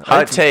gosh. boat?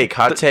 Hot take,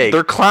 hot take.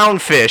 They're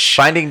clownfish.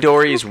 Finding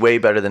Dory is way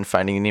better than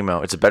Finding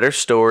Nemo. It's a better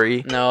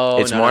story. No,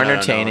 It's no, more no, no,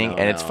 entertaining no,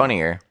 and it's no.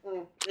 funnier.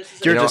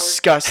 You're You know-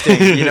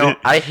 disgusting. You know,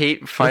 I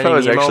hate Finding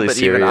was Nemo, actually but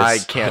even I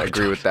serious. can't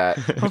agree with that.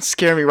 Don't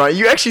scare me, Ryan.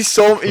 You actually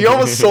sold. You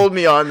almost sold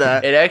me on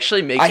that. It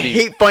actually makes I me.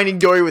 hate Finding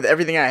Dory with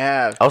everything I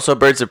have. Also,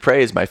 Birds of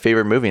Prey is my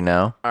favorite movie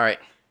now. All right.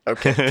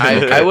 Okay.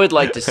 I would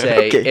like to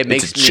say Okay, it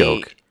makes it's a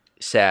me joke.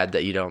 sad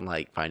that you don't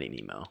like Finding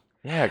Nemo.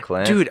 Yeah,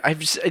 Clint. Dude,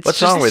 it's What's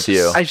just- wrong with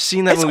you? I've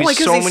seen that It's movie only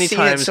 'cause so they've many seen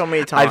it times. so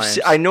many I've times.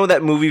 I know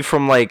that movie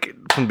from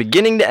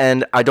beginning to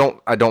end. I don't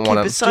want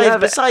to.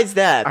 Besides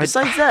that,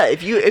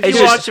 if you It's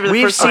watch just- it for the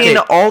We've first seen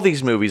time, all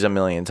these movies a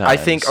million times. I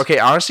think okay,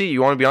 honestly,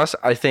 you want to be honest?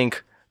 I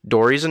think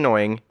Dory's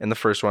annoying in the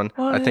first one.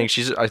 I think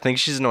she's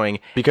annoying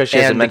Because she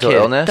has a And the mental kid.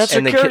 illness? That's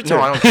and her the kid- No,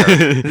 I don't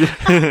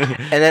care.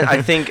 And then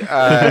I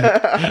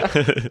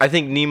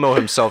think Nemo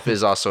himself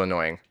is also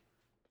annoying.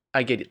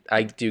 I get it.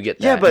 I do get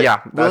that. yeah, but Yeah,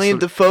 that's William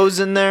the- Dafoe's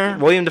in there.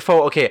 William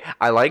Dafoe. Okay,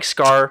 I like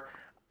Scar.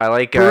 I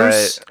like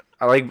Bruce?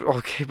 I like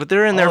okay, but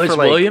they're in there oh, for it's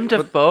like William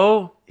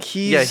Dafoe.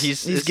 He's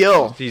it's-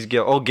 Gil. He's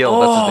Gil. Oh, Gil.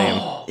 That's his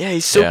name. Yeah,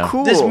 he's so Yeah.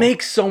 cool. This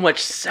makes so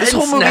much sense this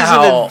whole movie's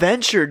now. an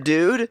adventure,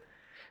 dude.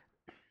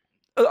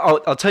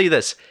 I'll tell you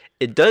this.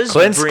 It does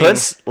Clint's bring.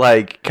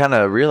 like kind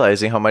of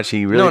realizing how much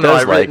he really no,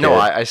 does I really, like no,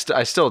 it.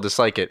 I still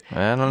dislike it.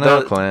 I don't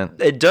know, The- Clint.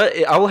 It does.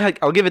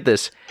 I'll give it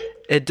this.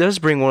 It does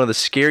bring one of the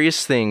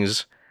scariest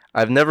things.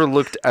 I've never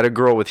looked at a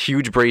girl with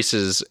huge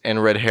braces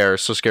and red hair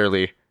so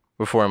scarily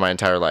before in my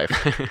entire life,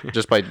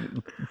 just by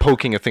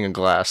poking a thing of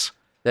glass.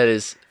 That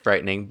is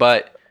frightening.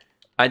 But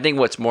I think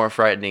what's more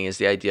frightening is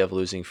the idea of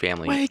losing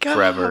family Wake up.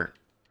 forever.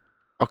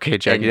 Okay,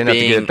 Jack, And you didn't have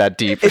to get being- it that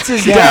deep. It's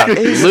his Yeah. dad.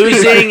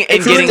 Losing and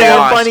It's his getting dad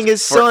lost finding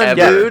his son,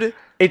 forever. dude.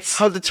 It's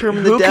How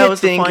determined who the dad could was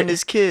to think- find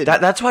his kid.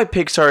 That's why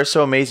Pixar is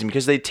so amazing,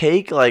 because they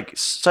take like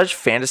such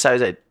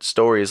fantasized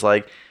stories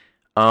like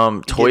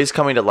toys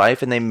coming to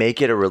life, and they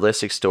make it a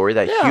realistic story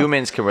that Yeah.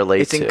 humans can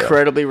relate It's to.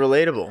 incredibly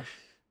relatable.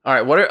 All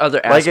right, what are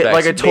other Like aspects?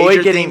 like a toy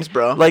Major getting themes,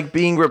 bro. like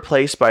being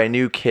replaced by a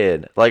new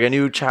kid, like a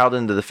new child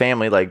into the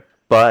family, like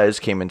Buzz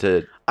came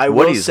into I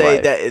will Woody's say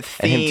life, that it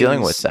and him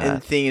dealing with in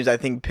that. themes, I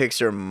think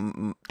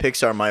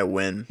Pixar might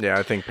win. Yeah,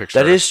 I think Pixar.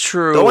 That is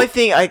true. The only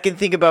thing I can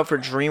think about for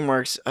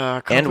DreamWorks,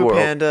 Kung And Fu World.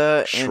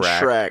 Panda and Shrek.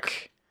 Shrek.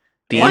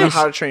 Themes? And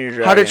How to Train Your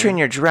Dragon. How to Train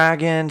Your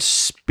Dragon,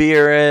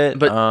 Spirit,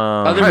 But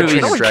other How to movies-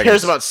 Train No Your one Dragon.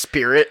 cares about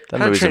Spirit. that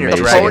How to movie's Train Your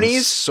amazing. Dragon Ponies?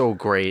 is so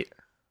great.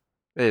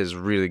 It is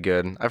really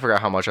good. I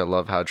forgot how much I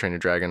love How to Train Your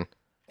Dragon.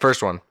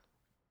 First one.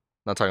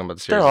 Not talking about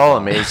the series. They're as all well.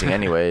 amazing,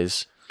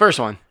 anyways. First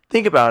one.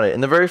 Think about it.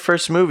 In the very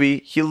first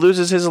movie, he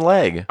loses his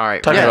leg. All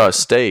right, talking yeah. about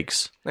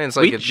stakes. And it's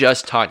like We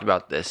just talked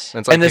about this.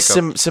 it's like And the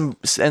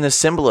Hiccup. and the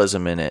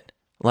symbolism in it,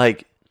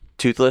 like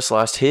Toothless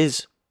lost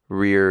his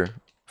rear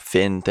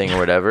fin thing or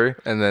whatever,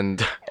 and then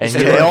and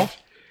Tail?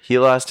 he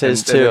lost his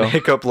and too. then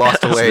Hiccup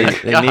lost a So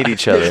leg. they need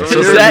each other. So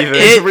Is they're that even.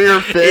 it?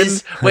 Rear fin?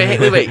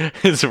 Wait.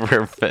 his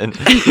rear fin.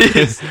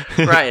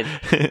 Ryan,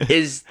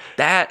 is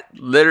that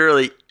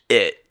literally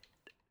it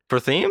For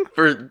theme?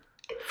 for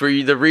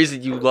the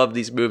reason you love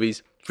these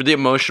movies? For the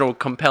emotional,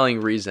 compelling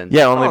reason?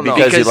 Yeah, only Oh, no.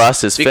 because he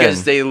lost his fin.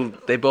 Because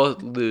they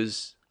both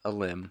lose a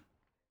limb.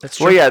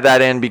 Well, yeah,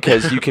 that end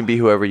because you can be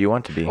whoever you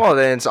want to be. Well,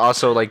 then it's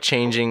also like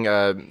changing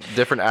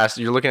different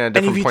You're looking at a And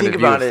if different you point think of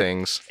view about of it,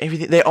 things.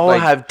 They all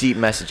Like- have deep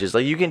messages.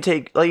 Like you can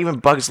take like even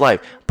Bug's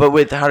Life, but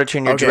with How to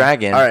Train Your Okay,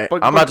 Dragon. all right.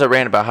 I'm about to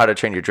rant about How to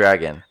Train Your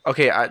Dragon.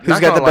 Okay, Who's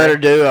got the better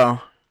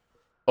duo?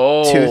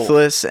 Oh,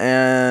 Toothless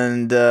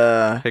and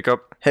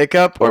Hiccup?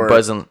 Hiccup Or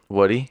Buzz and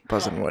Woody.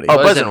 Buzz and Woody. Oh,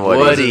 Buzz Buzz and and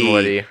Woody. Woody.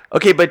 Woody.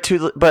 Okay, but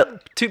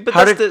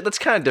How did- That's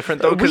kind of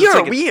different though. 'cause we it's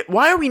are like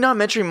why are we not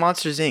mentioning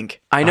Monsters Inc?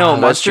 I know.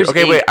 That's true. Monsters.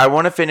 Okay, Inc. wait. I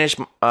want to finish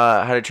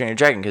How to Train Your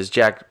Dragon because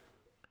Jack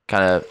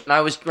kind of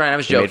I was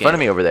joking. joking. Made fun of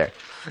me over there.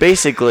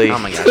 Basically, Oh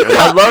my gosh.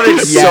 I love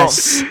it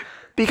Yes. so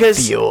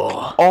because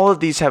all of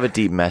these have a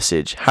deep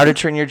message. How to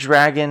Train Your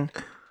Dragon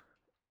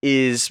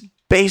is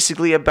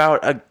basically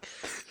about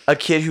a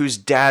kid whose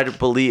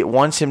dad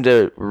wants him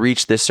to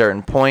reach this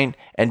certain point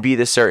and be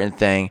this certain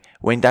thing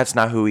when that's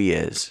not who he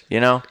is, you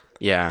know?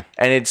 Yeah,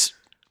 And it's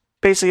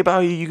basically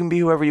about you can be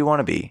whoever you want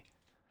to be.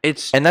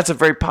 it's And that's a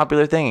very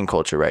popular thing in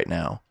culture right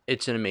now.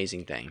 it's an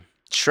amazing thing.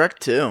 Shrek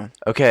 2.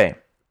 Okay,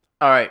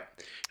 All right,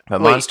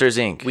 but Wait, Monsters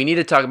Inc. we need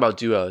to talk about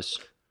duos.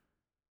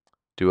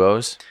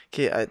 duos.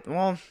 Okay,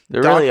 well,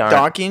 There really aren't.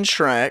 Donkey and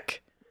Shrek.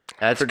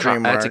 That's For that's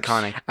DreamWorks.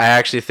 iconic. I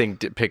actually think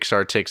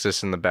Pixar takes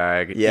this in the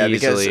bag Yeah,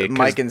 easily. because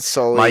Mike and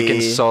Sully. Mike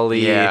and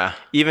Sully, Yeah.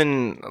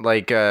 even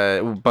like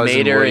Buzz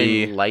Mater and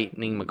Woody, and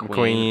Lightning McQueen.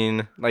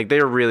 Queen, like they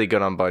were really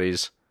good on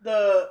buddies.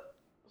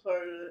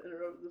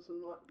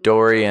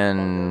 Dory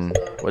and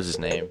what's his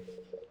name?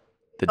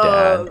 The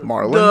dad.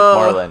 Marlin.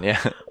 Marlin,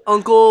 yeah.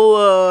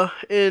 Uncle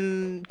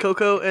in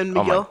Coco and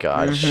Oh Miguel. my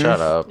god, shut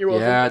up. You're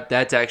welcome. Yeah,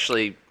 that's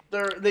actually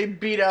They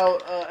beat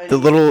out any the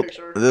little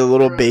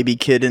Pixar. baby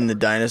kid in the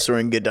dinosaur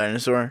and Good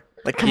Dinosaur.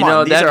 Like, come you know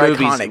on, these that are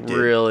movie's iconic, dude.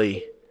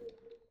 really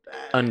But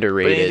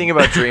underrated. anything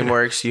about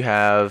DreamWorks, you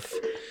have,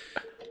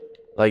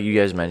 like you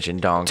guys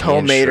mentioned, Donkey Tow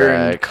and Mater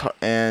Shrek.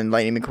 and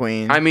Lightning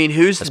McQueen. I mean,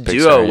 who's That's the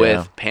duo Pixar, with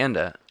yeah.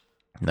 Panda?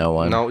 No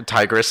one. No,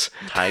 Tigress.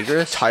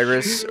 Tigress?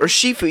 Tigress or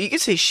Shifu. You could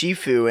say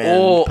Shifu and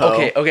Oh, Po.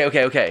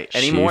 okay.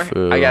 Any more?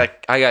 Shifu.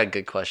 I got a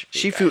good question for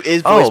you Shifu guys.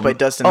 is voiced by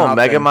Dustin Hoffman.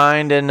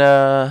 Megamind and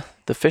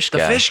the fish The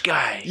guy. fish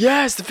guy.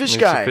 Yes, the fish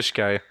It's guy. the fish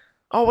guy.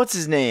 Oh, what's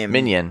his name?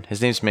 Minion.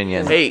 His name's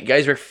Minion. Hey,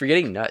 guys, we're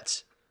forgetting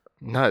Nuts.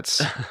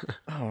 Nuts.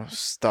 Oh,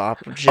 stop,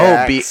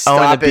 Jack. in the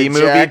Stop B it,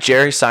 movie, Jack.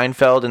 Jerry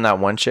Seinfeld and that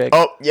one chick.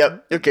 Oh,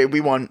 yep. Okay,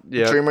 we won.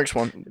 Yep. DreamWorks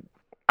won.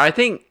 I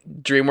think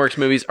DreamWorks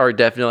movies are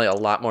definitely a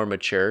lot more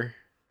mature.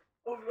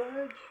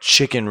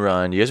 Chicken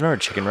Run. You guys remember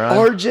Chicken Run?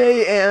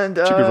 RJ and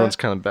Chicken Run's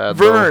kind of bad.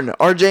 though. Vern.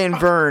 RJ and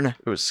Vern.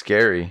 It was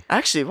scary.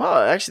 Actually,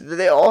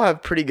 they all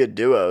have pretty good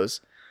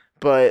duos,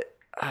 but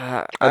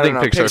I think don't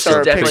know. Pixar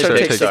Pixar, definitely Pixar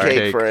takes takes the the cake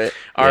cake. for it.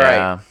 All right,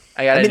 Yeah.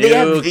 I got I a mean, new. they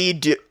have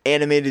the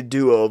animated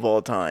duo of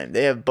all time.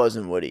 They have Buzz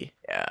and Woody.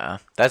 Yeah.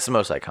 That's the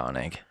most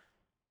iconic.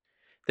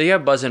 They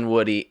have Buzz and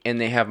Woody, and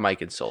they have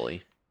Mike and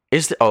Sully,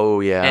 Oh,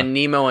 yeah. and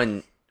Nemo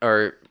and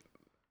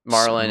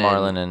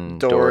Marlin. and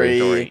Dory.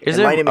 Dory. Is and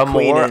there Lightning a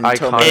McQueen more and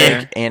Tow iconic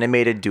Mater.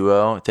 animated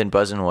duo than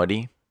Buzz and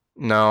Woody?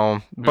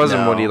 No, Buzz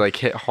and No. Woody like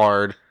hit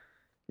hard.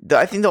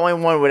 I think the only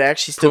one would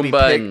actually still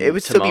Pumbaa be and picked. It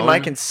would still be Timon.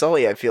 Mike and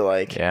Sully. I feel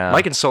like. Yeah.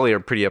 Mike and Sully are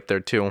pretty up there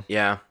too.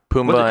 Yeah,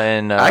 Pumbaa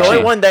and The Actually-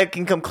 only one that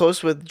can come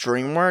close with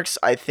DreamWorks,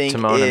 I think,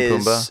 Timon and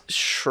is Pumbaa?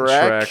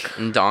 Shrek,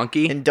 and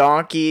Donkey. and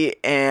Donkey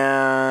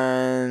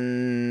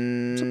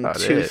and about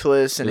it.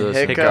 Toothless and Toothless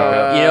and Hiccup.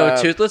 Hiccup. You know,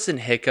 Toothless and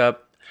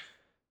Hiccup.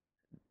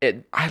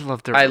 I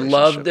love their. I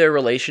love relationship. their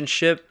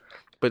relationship,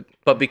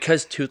 but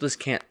because Toothless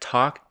can't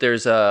talk,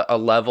 there's a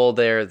level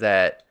there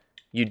that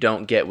you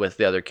don't get with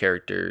the other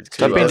characters.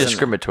 Stop being doesn't-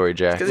 discriminatory,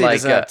 Jack. Because he Like,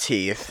 doesn't have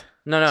teeth.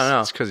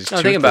 No. It's because he's no,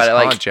 toothless, think about it.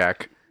 Like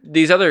Jack.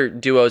 these other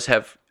duos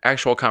have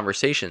actual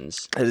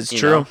conversations. That is you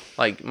true. know?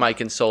 Like Mike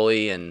and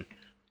Sully and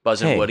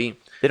Buzz and Hey, Woody.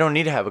 they don't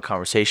need to have a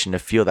conversation to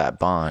feel that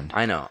bond.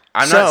 I know.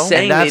 I'm So- not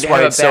saying And that's they'd why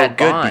have it's a so bad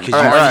good bond. because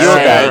All you right, feel all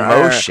right, that all right,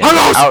 all right. emotion.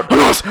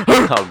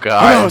 Oh I'm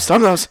God! those.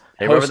 I'm those.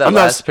 Hey, remember that I'm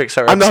last those.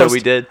 Pixar I'm episode those. we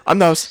did? I'm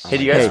those. Hey,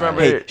 do you guys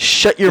remember? Hey,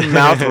 shut your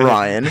mouth,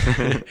 Ryan.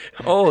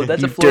 Oh,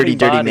 that's You a floating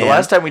dirty body. The man.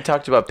 last time we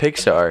talked about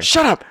Pixar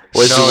Shut up.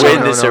 was No, when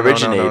no, this no, no, no,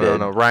 originated. No,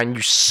 no, Ryan,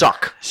 you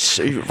suck.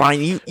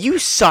 Ryan, you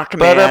suck,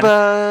 man.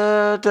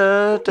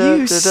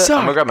 You suck.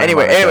 I'm gonna grab my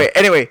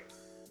Anyway.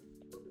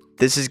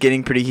 This is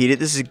getting pretty heated.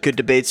 This is a good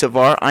debate so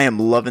far. I am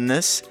loving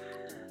this.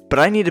 But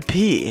I need to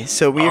pee.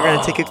 So we are going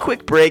to take a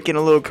quick break and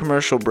a little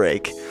commercial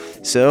break.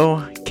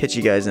 So, catch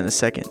you guys in a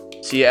second.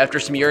 See you after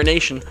some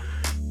urination.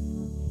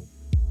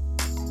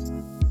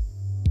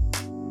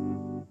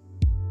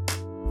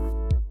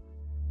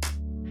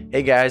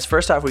 Hey guys,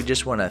 first off, we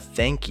just want to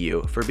thank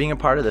you for being a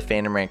part of the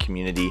Fandom Rant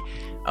community.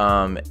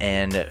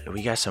 And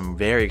we got some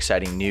very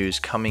exciting news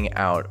coming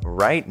out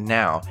right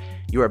now.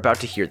 You are about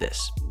to hear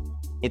this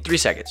in 3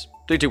 seconds.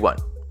 3, 2, 1.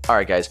 All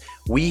right, guys,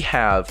 we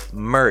have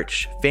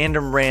merch,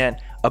 Fandom Rant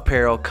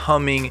apparel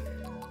coming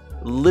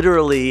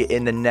literally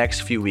in the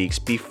next few weeks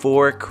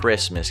before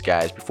Christmas,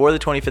 guys. Before the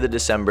 25th of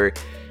December,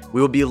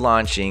 we will be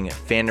launching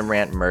Fandom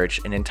Rant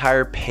merch, an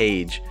entire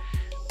page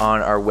on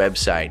our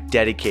website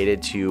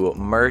dedicated to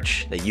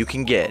merch that you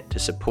can get to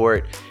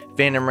support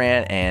Fandom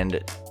Rant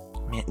and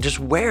man, just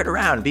wear it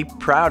around. Be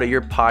proud of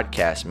your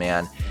podcast,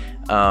 man.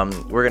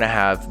 We're gonna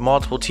have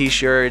multiple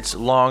t-shirts,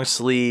 long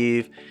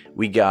sleeve.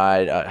 We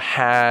got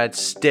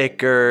hats,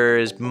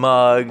 stickers,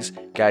 mugs.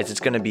 Guys, it's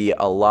gonna be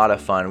a lot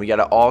of fun. We got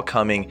it all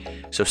coming.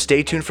 So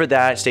stay tuned for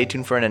that. Stay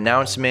tuned for an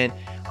announcement.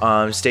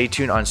 Stay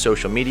tuned on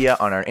social media,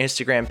 on our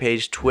Instagram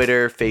page,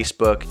 Twitter,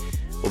 Facebook.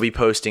 We'll be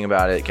posting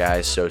about it,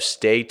 guys, so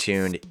stay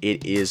tuned.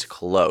 It is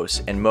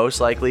close. And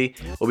most likely,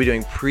 we'll be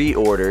doing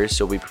pre-orders,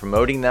 so we'll be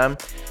promoting them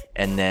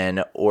and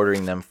then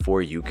ordering them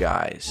for you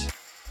guys.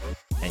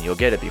 And you'll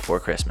get it before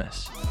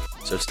Christmas.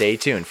 So stay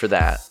tuned for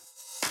that.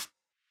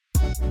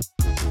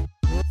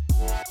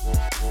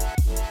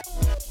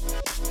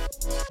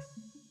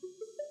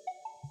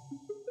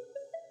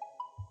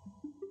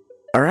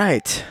 All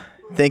right.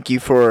 Thank you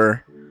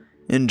for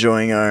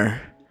enjoying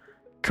our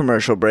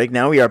commercial break.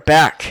 Now we are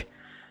back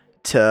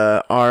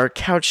to our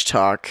couch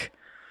talk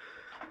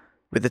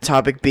with the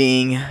topic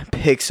being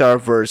Pixar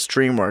versus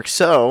DreamWorks.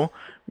 So,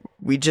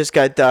 we just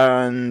got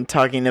done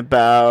talking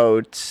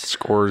about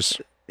Scores.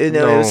 it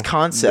was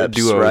concepts,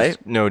 duos.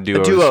 right? No,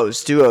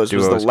 duos. Duos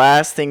was the Duos.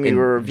 last thing we And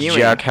were reviewing.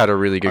 Jack had a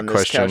really good on this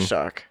question. couch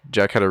talk.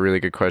 Jack had a really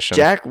good question.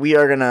 Jack, we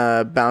are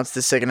gonna bounce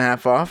the second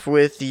half off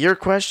with your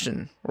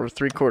question, or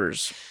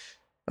 3/4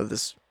 of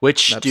this.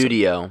 Which episode.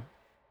 studio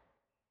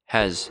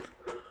has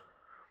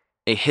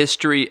a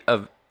history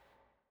of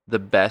the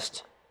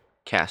best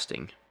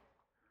casting?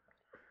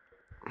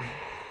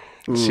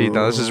 See,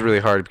 now this is really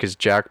hard because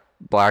Jack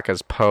Black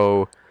as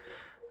Poe.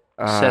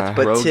 Seth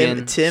But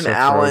Rogen. Tim Seth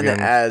Allen Rogen.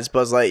 as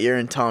Buzz Lightyear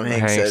and Tom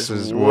Hanks, Hanks as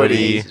as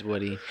Woody. This is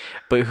Woody.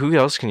 But who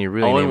else can you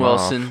really Owen name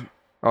Wilson. off?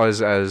 Oh,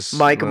 as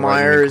Mike Lightning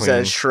Myers McQueen.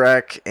 as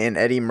Shrek and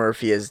Eddie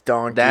Murphy as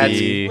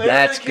Donkey.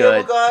 That's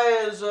good. guy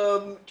is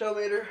Joe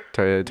Mater.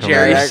 Tony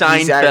Jerry that's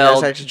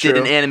Seinfeld actually did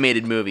an true.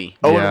 animated movie.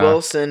 Owen Yeah.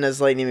 Wilson as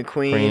Lightning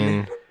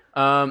McQueen.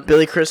 Queen,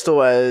 Billy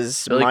Crystal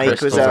as Billy Mike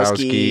Crystal.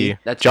 Wazowski.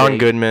 That's John big.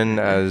 Goodman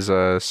as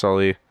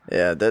Sully.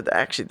 Yeah,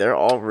 they're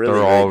all really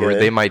They're all good.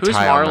 they might Who's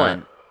tie on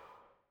Marlon?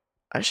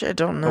 Actually, I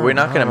don't know. Are we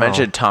not going to no.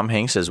 mention Tom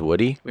Hanks as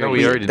Woody? No,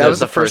 we already that did. was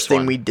the first thing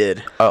one. we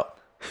did. Oh.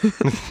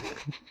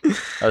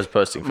 I was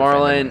posting for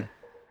Marlon.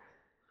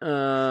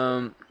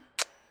 Fandom.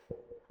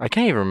 I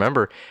can't even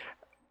remember.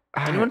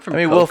 Anyone from I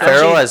mean, Will Coco?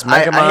 Ferrell as I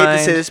hate to Megamind.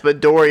 say this, but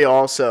Dory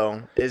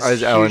also is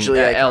As Ellen. hugely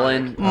Yeah, iconic.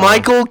 Ellen.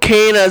 Michael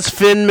Caine as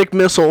Finn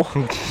McMissile.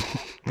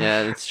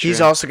 Yeah, that's true.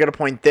 He's also got a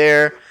point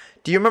there.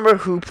 Do you remember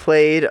who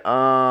played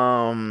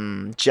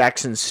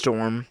Jackson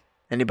Storm?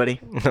 Anybody?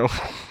 No.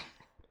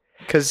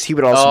 Because he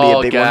would also be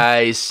a big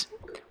guys.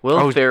 Will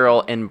Oh.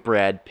 Ferrell and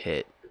Brad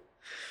Pitt.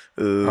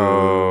 one. Ooh.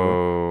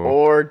 Oh.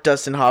 Or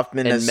Dustin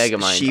Hoffman And as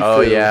Megamind. Shifu.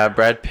 Oh, yeah,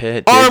 Brad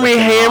Pitt. did Army look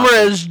Hammer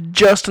awesome. as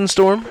Justin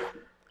Storm.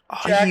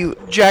 Oh,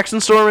 Jackson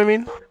Storm, I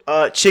mean.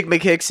 Chick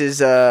McHicks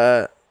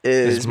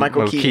is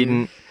Michael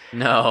Keaton.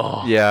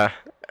 No. Yeah.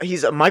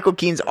 He's Michael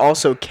Keaton's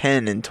also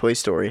Ken in Toy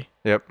Story.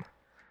 Yep.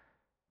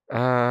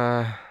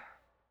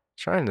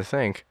 Trying to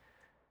think.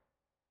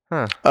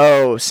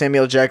 Oh,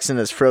 Samuel Jackson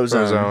as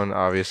Frozone. Frozone,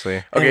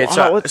 obviously. Okay, And,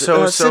 so, what's,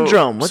 so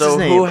Syndrome. What's so his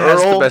name? who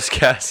has Earl? the best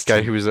cast?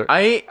 Guy who was a,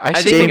 I I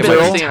think think we've been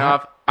Will. listing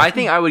off. I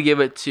think I would give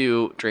it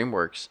to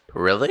DreamWorks.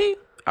 Really?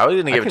 I was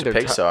gonna give it to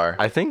think they're Pixar.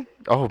 I think.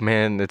 Oh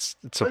man, it's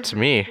up to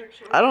me.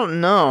 I don't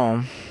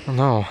know.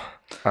 No.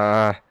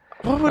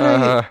 What would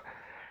I?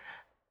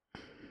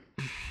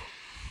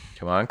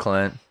 Come on,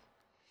 Clint.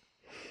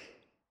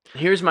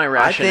 Here's my I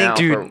rationale.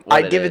 think, for dude, what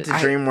I'd give it to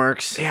I-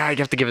 DreamWorks. Yeah, I'd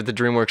have to give it to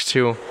DreamWorks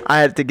too. I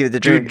have to give it to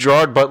Dude, DreamWorks.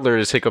 Gerard Butler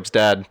is Hiccup's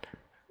dad.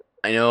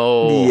 I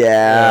know.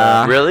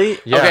 Yeah. Really?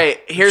 Yeah.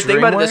 Okay, here, think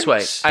about it this way.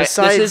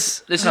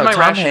 DreamWorks? This is No, my Tom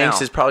rationale.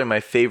 Hanks is probably my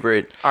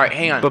favorite. All right,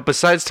 hang on. But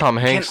besides Tom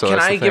Hanks, Can though,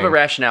 that's I the give a thing.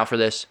 rationale for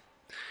this?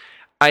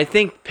 I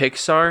think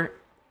Pixar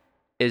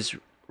is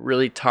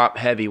really top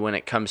heavy when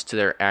it comes to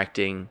their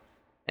acting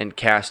and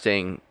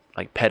casting,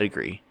 like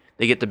pedigree.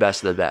 They get the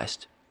best of the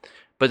best.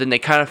 But then they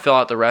kind of fill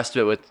out the rest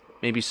of it with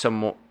maybe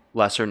some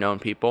lesser known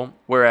people.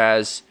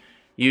 Whereas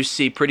you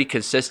see pretty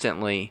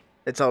consistently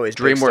It's always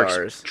big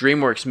stars.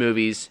 DreamWorks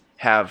movies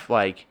have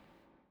like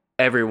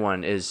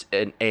everyone is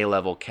an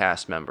A-level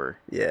cast member.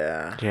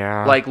 Yeah.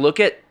 Yeah. Like look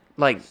at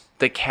like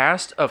the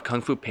cast of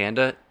Kung Fu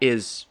Panda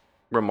is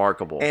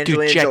remarkable. Dude,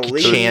 Angelina Jackie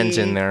Jolie, Chan's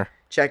in there.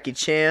 Jackie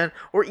Chan,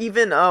 or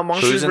even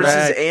Monsters Who's in vs.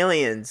 that?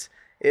 Aliens.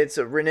 It's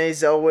Renee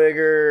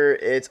Zellweger.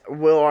 It's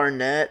Will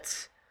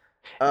Arnett.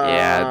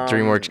 Yeah,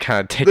 DreamWorks kind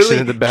of takes it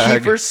Literally, in the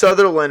bag. Kiefer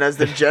Sutherland as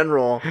the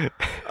general.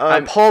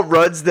 Paul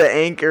Rudd's the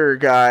anchor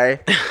guy.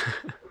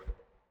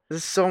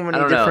 There's so many I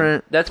don't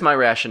different. know. That's my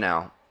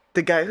rationale.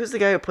 Who's the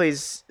guy who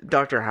plays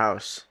Dr.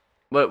 House?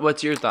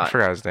 What's your I thought?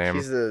 forgot his name.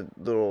 He's the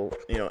little,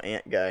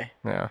 ant guy.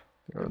 Yeah.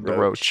 The Roach.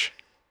 Roach.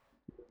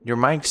 Your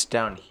mic's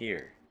down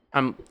here.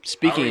 I'm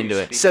speaking into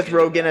it. Seth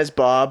Rogen as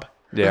Bob.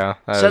 Yeah.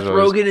 that Seth is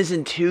always- Rogen is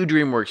in 2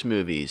 DreamWorks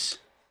movies.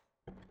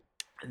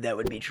 That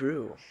would be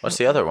true. What's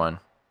the other one?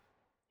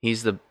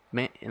 He's the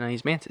man.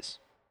 He's Mantis.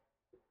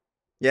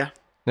 Yeah,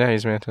 Yeah,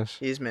 he's Mantis.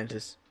 he's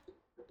Mantis.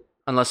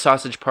 Unless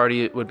Sausage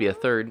Party would be a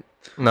 3rd.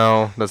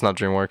 No, that's not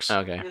DreamWorks.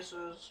 Okay.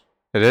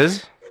 It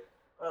is?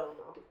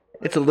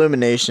 It's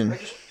Illumination.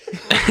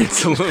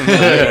 It's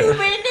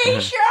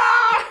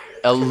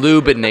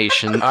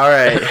Illumination. All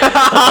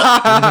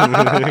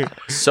right.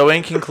 So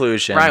in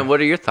conclusion, Ryan, what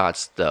are your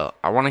thoughts, though?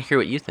 I want to hear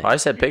what you think. I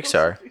said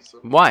Pixar.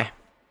 Why?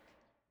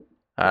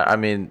 I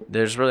mean,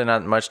 there's really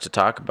not much to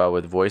talk about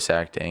with voice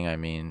acting. I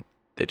mean,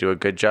 they do a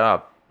good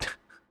job.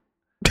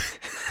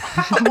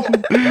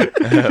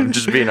 I'm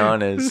just being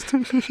honest.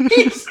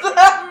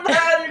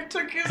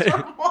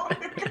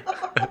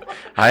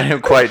 I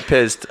am quite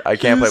pissed. I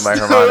can't play my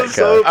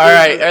harmonica. All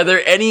right. Are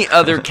there any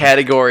other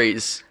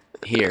categories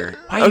here?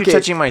 Why are you Okay,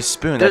 touching my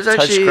spoon? there's That's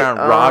touch actually, ground,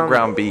 raw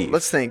ground beef.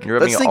 let's think. You're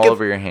rubbing Let's it think all of-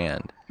 over your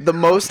hand. The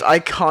most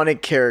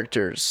iconic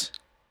characters.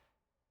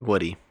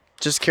 Woody.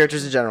 Just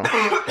characters in general.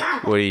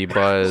 Woody,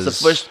 Buzz,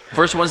 The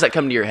first ones that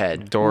come to your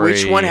head. Dory.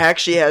 Which one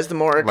actually has the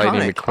more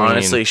Lightning iconic? McQueen.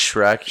 Honestly,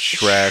 Shrek.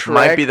 Shrek.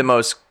 might be the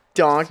most.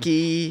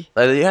 Donkey,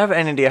 Do you have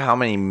any idea how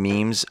many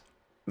memes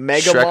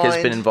Megamind. Shrek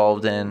has been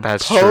involved in?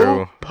 That's Poe?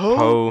 true.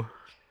 Poe? Do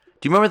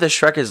you remember the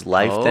Shrek is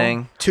Life Oh.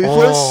 thing?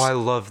 Toothless. Oh, I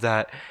love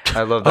that.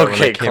 I love that when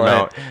Okay, it came Clint.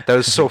 out. That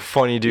was so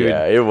funny, dude.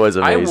 Yeah, it was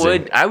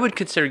amazing. I would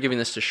consider giving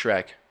this to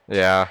Shrek,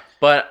 Yeah.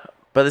 but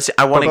But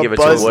I want to But give it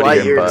Buzz to Woody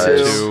and Lightyear, Buzz.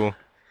 too.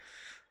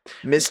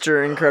 Two.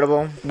 Mr.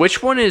 Incredible.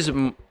 which one is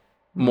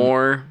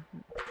more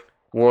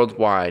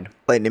worldwide?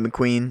 Lightning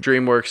McQueen.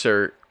 DreamWorks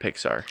or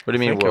Pixar? What do you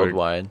mean think I would-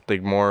 worldwide?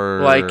 Like more.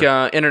 Like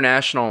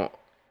international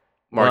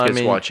markets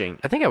mean- watching.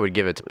 I think I would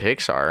give it to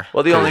Pixar.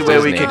 Well, the only 'Cause way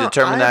we Disney. could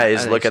determine I- that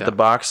is I look think at the so.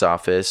 box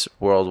office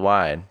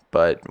worldwide.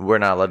 But we're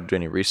not allowed to do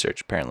any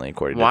research, apparently,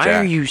 according to Why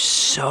Jack. are you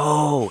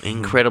so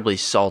incredibly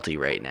salty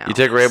right now? You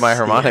took away my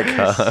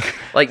harmonica.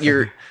 Like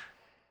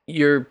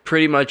you're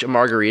pretty much a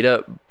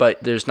margarita,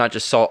 but there's not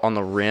just salt on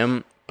the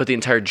rim, but the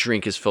entire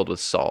drink is filled with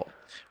salt.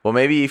 Well,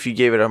 maybe if you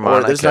gave it a Or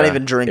harmonica, there's not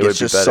even drink, it would it's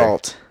be just better.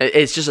 salt.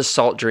 It's just a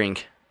salt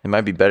drink. It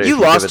might be better. You if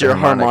you lost give it a your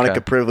harmonica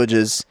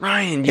privileges.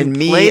 Ryan, you And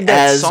me played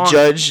that as song.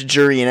 judge,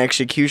 jury, and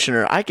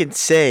executioner, I can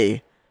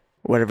say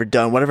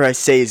whatever I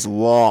say is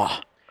law.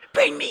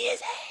 Bring me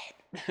his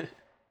head.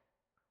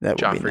 That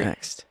would be Joffrey.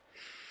 next.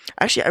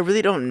 Actually, I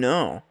really don't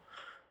know.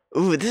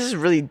 Ooh, this is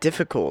really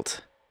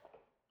difficult.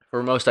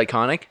 For most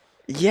iconic?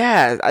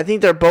 Yeah, I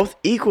think they're both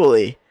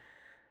equally.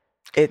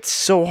 It's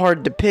so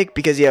hard to pick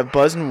because you have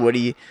Buzz and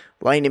Woody,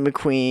 Lightning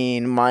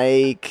McQueen,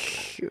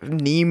 Mike,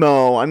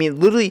 Nemo. I mean,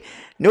 literally,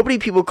 nobody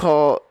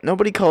calls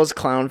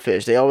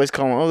clownfish. They always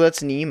call him, oh,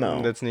 that's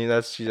Nemo. That's neat.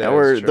 That's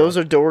Or those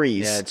are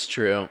Dories. Yeah, it's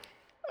true.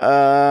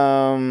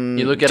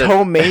 You look at a-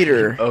 Tow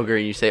Mater. Ogre,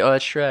 and you say, "Oh,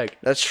 that's Shrek."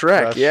 That's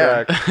Shrek.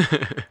 Yeah.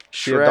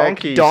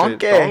 Shrek.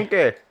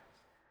 Donkey.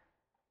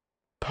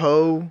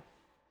 Poe.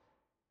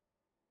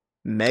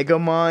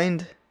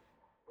 Megamind.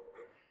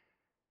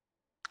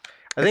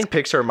 I think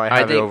Pixar might I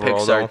have it think overall.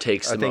 Pixar though.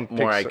 takes I the think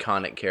more Pixar-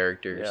 iconic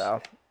characters. Yeah.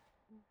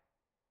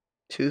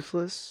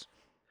 Toothless.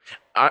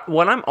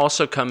 What I'm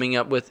also coming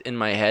up with in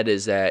my head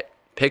is that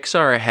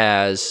Pixar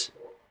has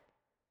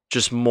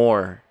just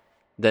more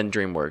than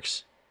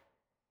DreamWorks.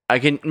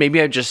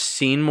 Maybe I've just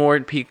seen more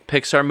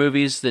Pixar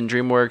movies than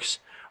DreamWorks,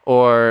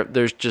 or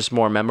there's just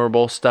more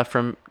memorable stuff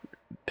from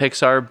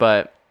Pixar.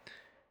 But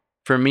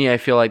for me, I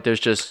feel like there's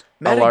just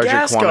a larger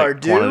Madagascar,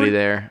 quantity dude.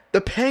 there.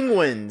 The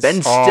Penguins.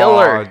 Ben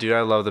Stiller. Oh, dude,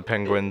 I love the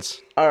Penguins.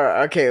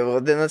 Alright, okay,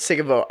 well then let's take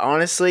a vote.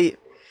 Honestly,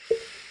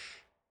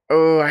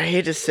 I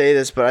hate to say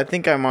this, but I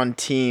think I'm on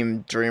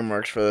Team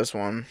DreamWorks for this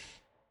one.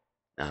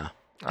 Nah,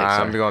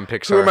 I'm going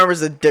Pixar. Who remembers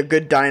the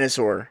Good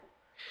Dinosaur?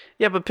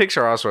 Yeah, but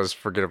Pixar also has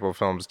forgettable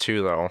films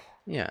too, though.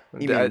 yeah.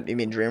 You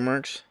mean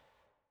DreamWorks?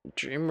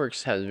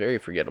 DreamWorks has very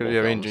forgettable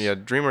Yeah, I mean, films. yeah,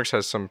 DreamWorks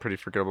has some pretty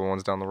forgettable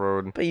ones down the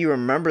road. But you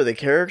remember the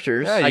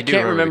characters. Yeah, you I do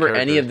can't remember remember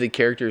the any of characters. the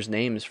characters'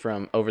 names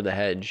from Over the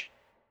Hedge.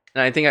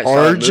 And I think I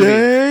saw that movie.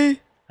 RJ.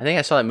 I think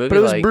I saw that movie But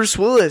it was like Bruce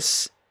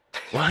Willis.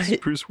 what?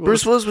 Bruce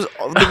Bruce Willis was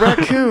the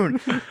raccoon.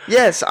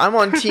 Yes, I'm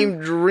on Team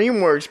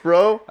DreamWorks,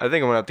 bro. I think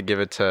I'm gonna have to give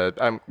it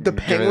to The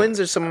Penguins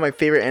are some of my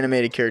favorite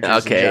animated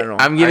characters in Okay, general.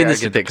 I'm giving this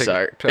to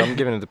Pixar. I'm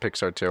giving it to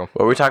Pixar too. What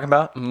were we talking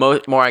about? More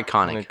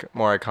iconic Like,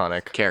 more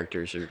iconic.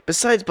 characters. Or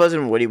Besides Buzz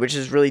and Woody, which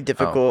is really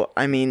difficult.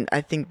 I mean, I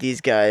think these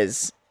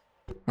guys.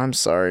 I'm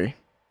sorry.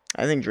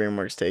 I think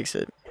DreamWorks takes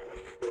it.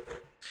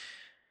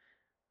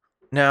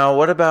 Now,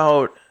 what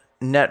about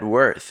net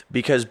worth?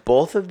 Because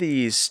both of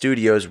these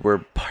studios were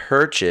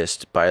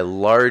purchased by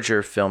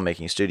larger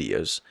filmmaking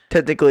studios.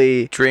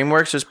 Technically,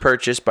 DreamWorks was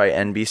purchased by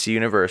NBC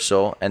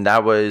Universal, and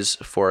that was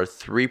for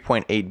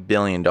 $3.8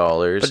 billion.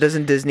 but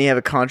doesn't Disney have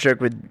a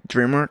contract with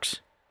DreamWorks?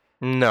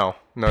 No,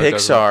 it doesn't.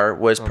 Pixar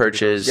was I don't think it does.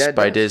 purchased Yeah, it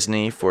by does.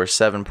 Disney for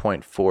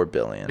 $7.4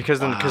 billion. Because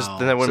then that So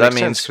wouldn't that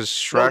make means- sense.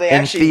 Because No, Shrek. they In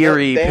actually-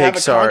 theory, they have a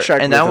Pixar,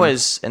 contract and with that them.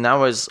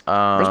 was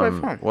my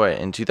phone? what,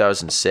 in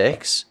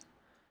 2006.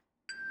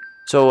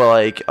 So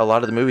like a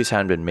lot of the movies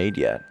hadn't been made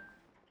yet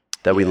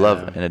that we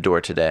love and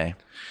adore today.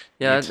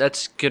 yeah,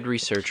 that's good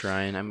research,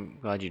 Ryan. I'm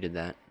glad you did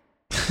that.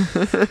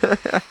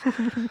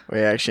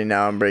 Wait, actually,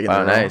 now I'm breaking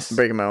Wow, the rule. nice. I'm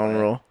breaking my own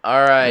rule.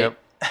 All right. Yep.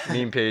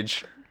 Meme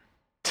page.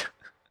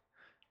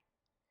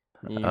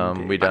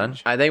 We done?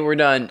 I think we're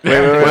done. Wait.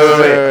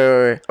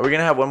 Are we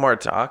gonna have one more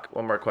talk?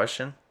 One more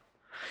question?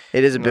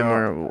 It is a bit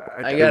No, more.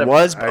 I It gotta-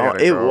 was. I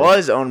gotta It go.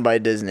 was owned by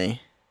Disney. Do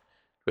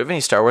we have any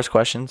Star Wars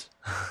questions?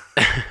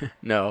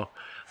 No.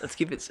 Let's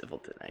keep it civil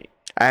tonight.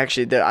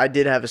 Actually, I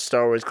did have a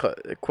Star Wars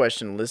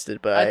question listed,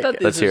 but I thought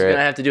this Let's was hear going it.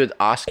 to have to do with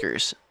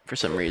Oscars for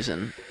some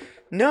reason.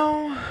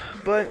 no,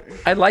 but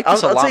I like I'll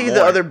this a lot tell you more.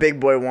 the other big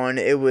boy one.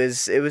 It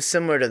was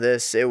similar to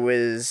this. It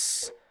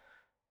was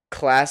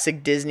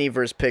classic Disney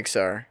versus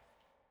Pixar.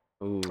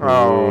 Ooh.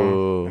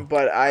 Oh.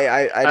 But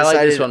I I decided like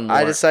this one I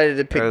more. decided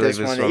to pick I like this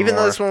this one, one even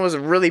though more. this one was a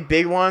really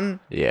big one.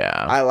 Yeah.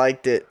 I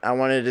liked it. I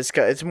wanted to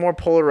discuss. It's more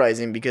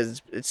polarizing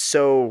because it's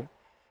so,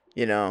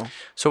 you know.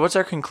 So what's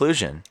our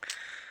conclusion?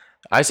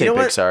 I say You know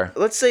what? Pixar.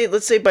 Let's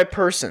say by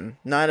person,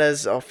 not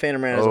as a Phantom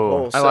Man as a Oh.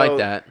 whole. I like So,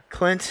 that.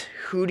 Clint,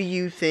 who do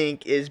you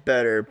think is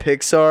better,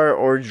 Pixar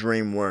or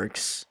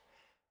DreamWorks?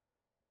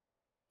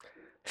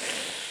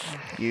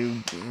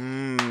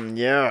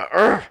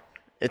 Yeah.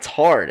 It's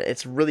hard.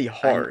 It's really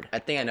hard. I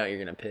think I know what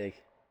you're going to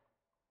pick.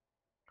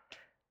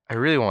 I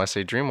really want to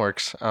say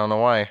DreamWorks. I don't know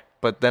why.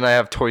 But then I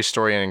have Toy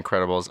Story and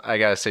Incredibles. I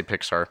gotta say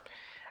Pixar.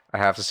 I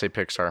have to say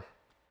Pixar.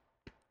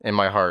 In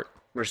my heart.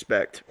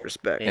 Respect.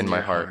 In my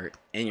your heart.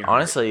 In your heart.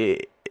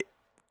 Honestly,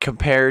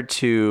 compared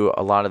to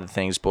a lot of the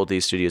things both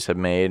these studios have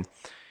made,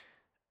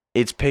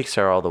 it's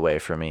Pixar all the way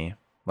for me.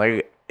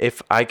 Like,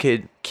 if I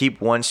could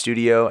keep one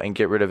studio and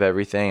get rid of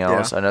everything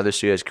else another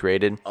studio has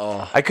created,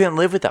 I couldn't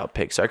live without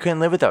Pixar. I couldn't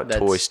live without That's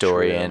Toy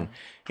Story true. and,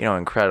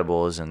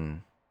 Incredibles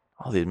and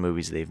all the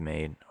movies they've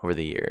made over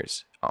the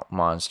years.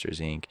 Monsters,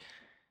 Inc.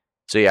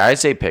 So, yeah, I'd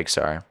say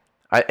Pixar.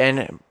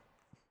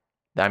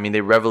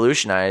 They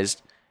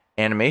revolutionized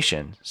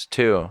animation,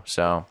 too.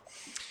 So,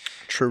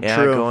 True. yeah,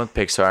 I'm going with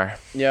Pixar.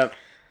 Yep.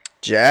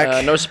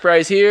 Jack. No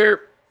surprise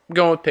here. I'm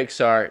going with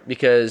Pixar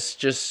because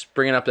just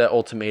bringing up that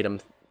ultimatum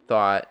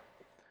thought,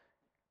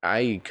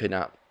 I could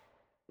not,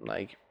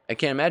 I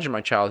can't imagine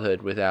my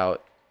childhood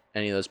without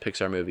any of those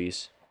Pixar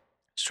movies.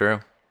 It's true.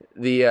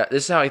 This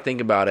is how I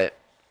think about it.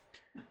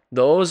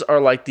 Those are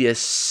like the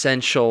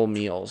essential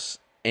meals,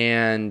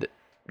 and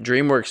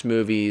DreamWorks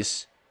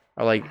movies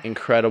are like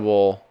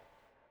incredible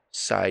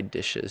side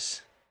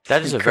dishes.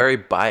 That is a very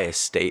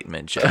biased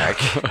statement, Jack.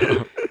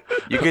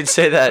 You could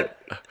say that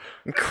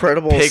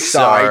Incredible Pixar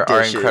side are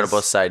dishes.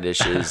 incredible side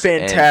dishes.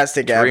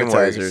 Fantastic and DreamWorks-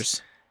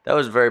 appetizers. That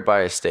was a very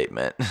biased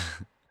statement.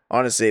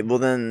 Honestly, well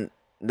then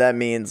that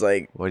means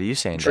like What are you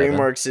saying, Devin?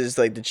 DreamWorks is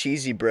like the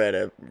cheesy bread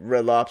of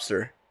Red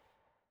Lobster.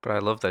 But I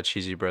love that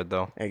cheesy bread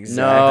though.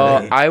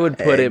 Exactly. No, I would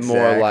put it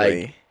more like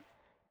Exactly.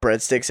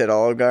 breadsticks at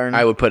Olive Garden.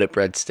 I would put it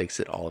breadsticks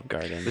at Olive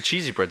Garden. The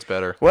cheesy bread's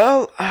better.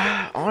 Well,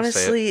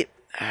 honestly,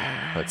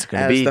 What's it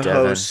gonna as be, the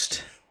Devin?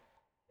 host,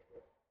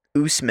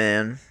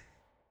 Oosman.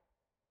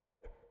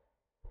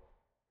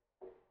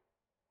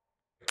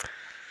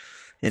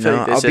 You I feel know,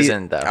 like this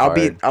isn't that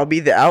hard. I'll be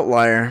the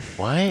outlier.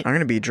 What? I'm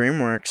gonna be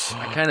DreamWorks.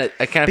 I kind of feel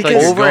like Because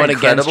you're over going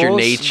against your Incredibles,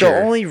 nature.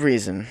 The only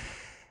reason,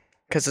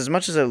 because as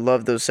much as I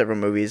love those several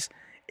movies,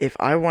 if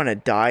I want to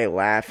die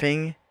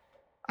laughing,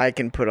 I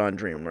can put on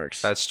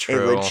DreamWorks. That's It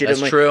true. legitimately-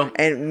 That's true.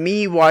 And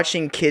me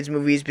watching kids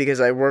movies because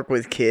I work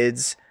with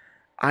kids,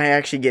 I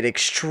actually get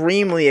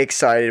extremely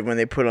excited when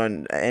they put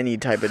on any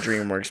type of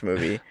DreamWorks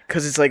movie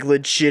because it's like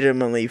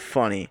legitimately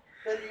funny.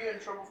 Then you get in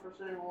trouble for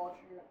saying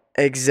watching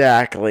it.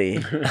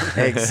 Exactly.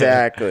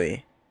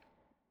 Exactly.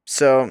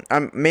 So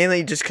I'm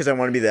mainly just because I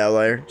want to be the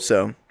outlier.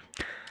 So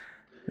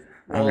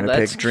Well, I'm gonna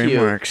pick that's cute.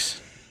 DreamWorks.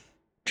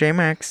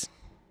 DreamWorks.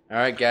 All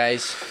right,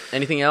 guys.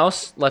 Anything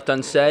else left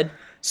unsaid?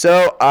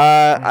 So,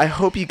 I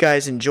hope you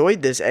guys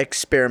enjoyed this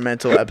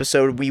experimental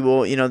episode. We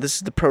will, this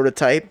is the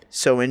prototype,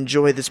 so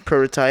enjoy this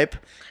prototype.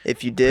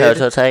 If you did,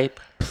 Prototype.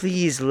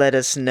 please let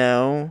us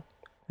know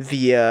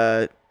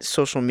via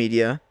social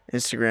media,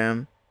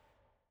 Instagram,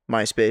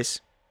 MySpace,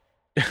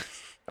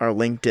 or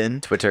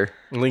LinkedIn. Twitter.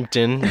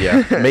 LinkedIn.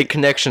 Yeah. Make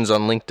connections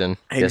on LinkedIn.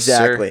 Yes,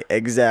 sir.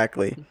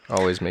 Exactly.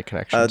 Always make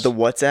connections. The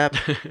WhatsApp.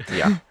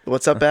 Yeah. The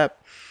WhatsApp app.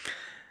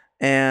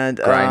 And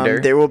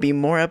Grindr. there will be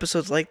more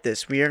episodes like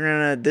this. We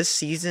are this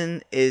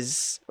season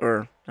this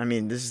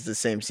is the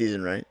same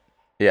season, right?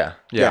 Yeah.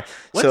 Yeah.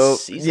 What So,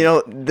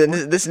 season?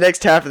 this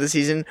next half of the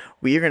season,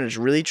 we are going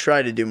to really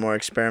try to do more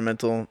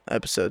experimental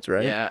episodes,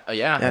 right? Yeah.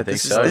 Yeah, think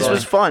this so, this yeah.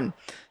 was fun.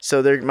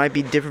 So there might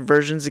be different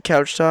versions of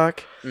Couch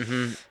Talk.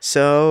 Mm-hmm.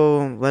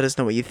 So let us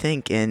know what you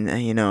think. And,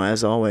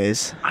 as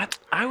always,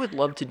 I would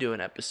love to do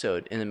an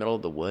episode in the middle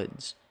of the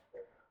woods.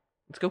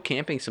 Let's go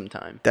camping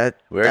sometime.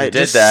 We already did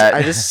just, that.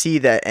 I just see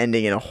that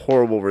ending in a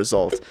horrible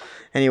result.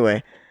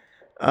 Anyway,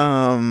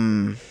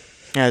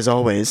 as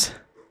always,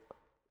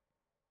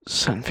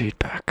 Send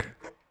feedback.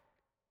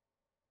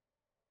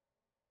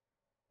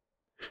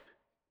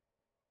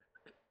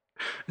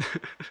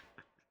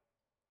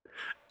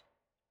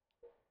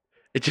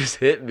 It just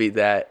hit me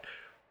that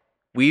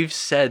we've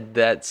said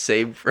that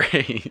same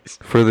phrase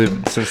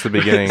Since the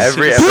beginning.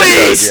 Every episode,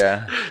 Please!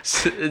 yeah.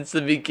 It's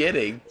the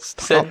beginning.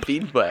 Send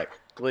feedback,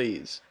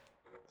 please.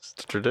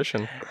 It's a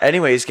tradition.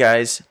 Anyways,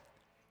 guys,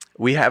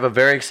 we have a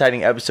very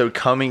exciting episode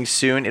coming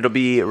soon. It'll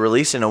be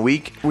released in a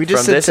week we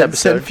just from said this send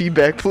episode.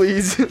 feedback,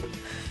 please.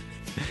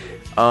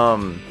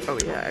 Oh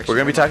yeah, actually, We're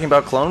gonna be talking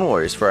about Clone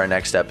Wars for our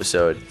next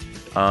episode,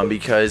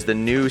 because the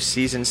new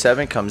season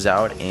 7 comes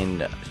out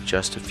in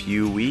just a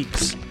few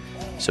weeks.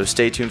 So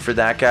stay tuned for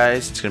that,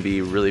 guys. It's gonna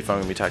be really fun.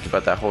 We're gonna be talking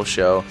about that whole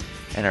show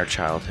and our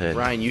childhood.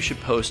 Ryan, you should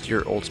post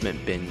your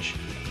ultimate binge.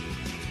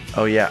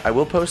 Oh yeah, I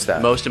will post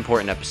that. Most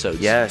important episodes.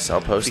 Yes, I'll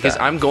post Because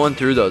that. I'm going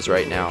through those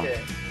right now.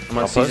 I'm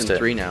on I'll post season it.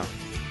 3 now.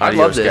 I Adios,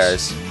 love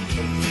this. guys.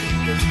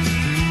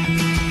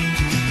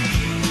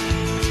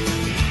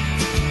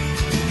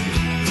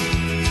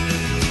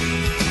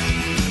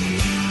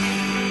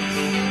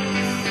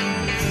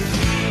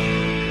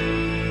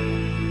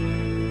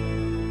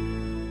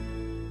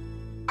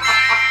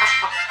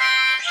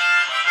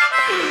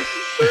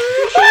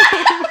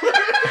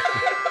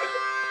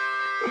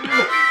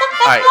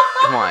 All right,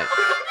 come on.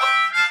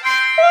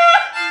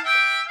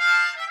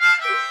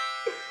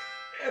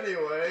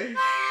 Anyway.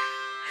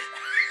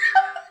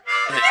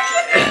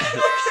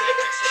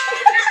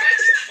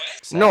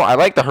 No, I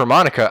like the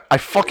harmonica. I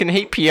fucking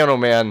hate Piano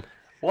Man.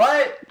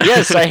 What?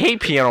 Yes, I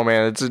hate Piano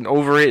Man. It's an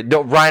overrated.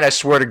 Don't, Ryan, I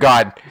swear to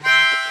God.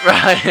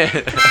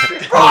 Ryan.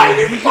 Ryan,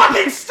 you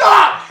fucking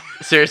stop!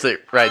 Seriously,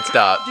 right,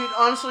 stop. Dude,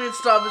 honestly, it's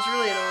stop. It's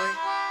really annoying.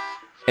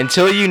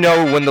 Until you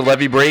know when the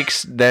levee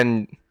breaks,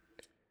 then.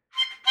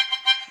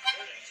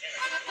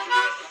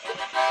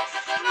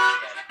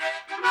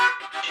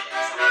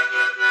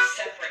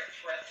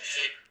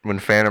 When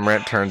Phantom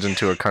Rant turns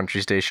into a country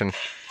station.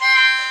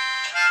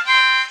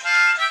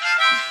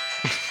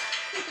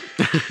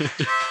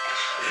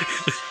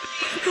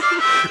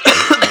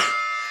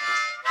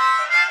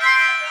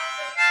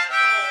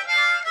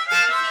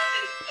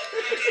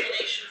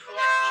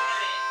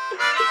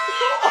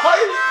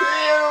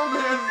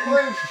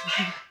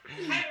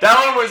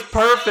 That one was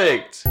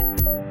perfect.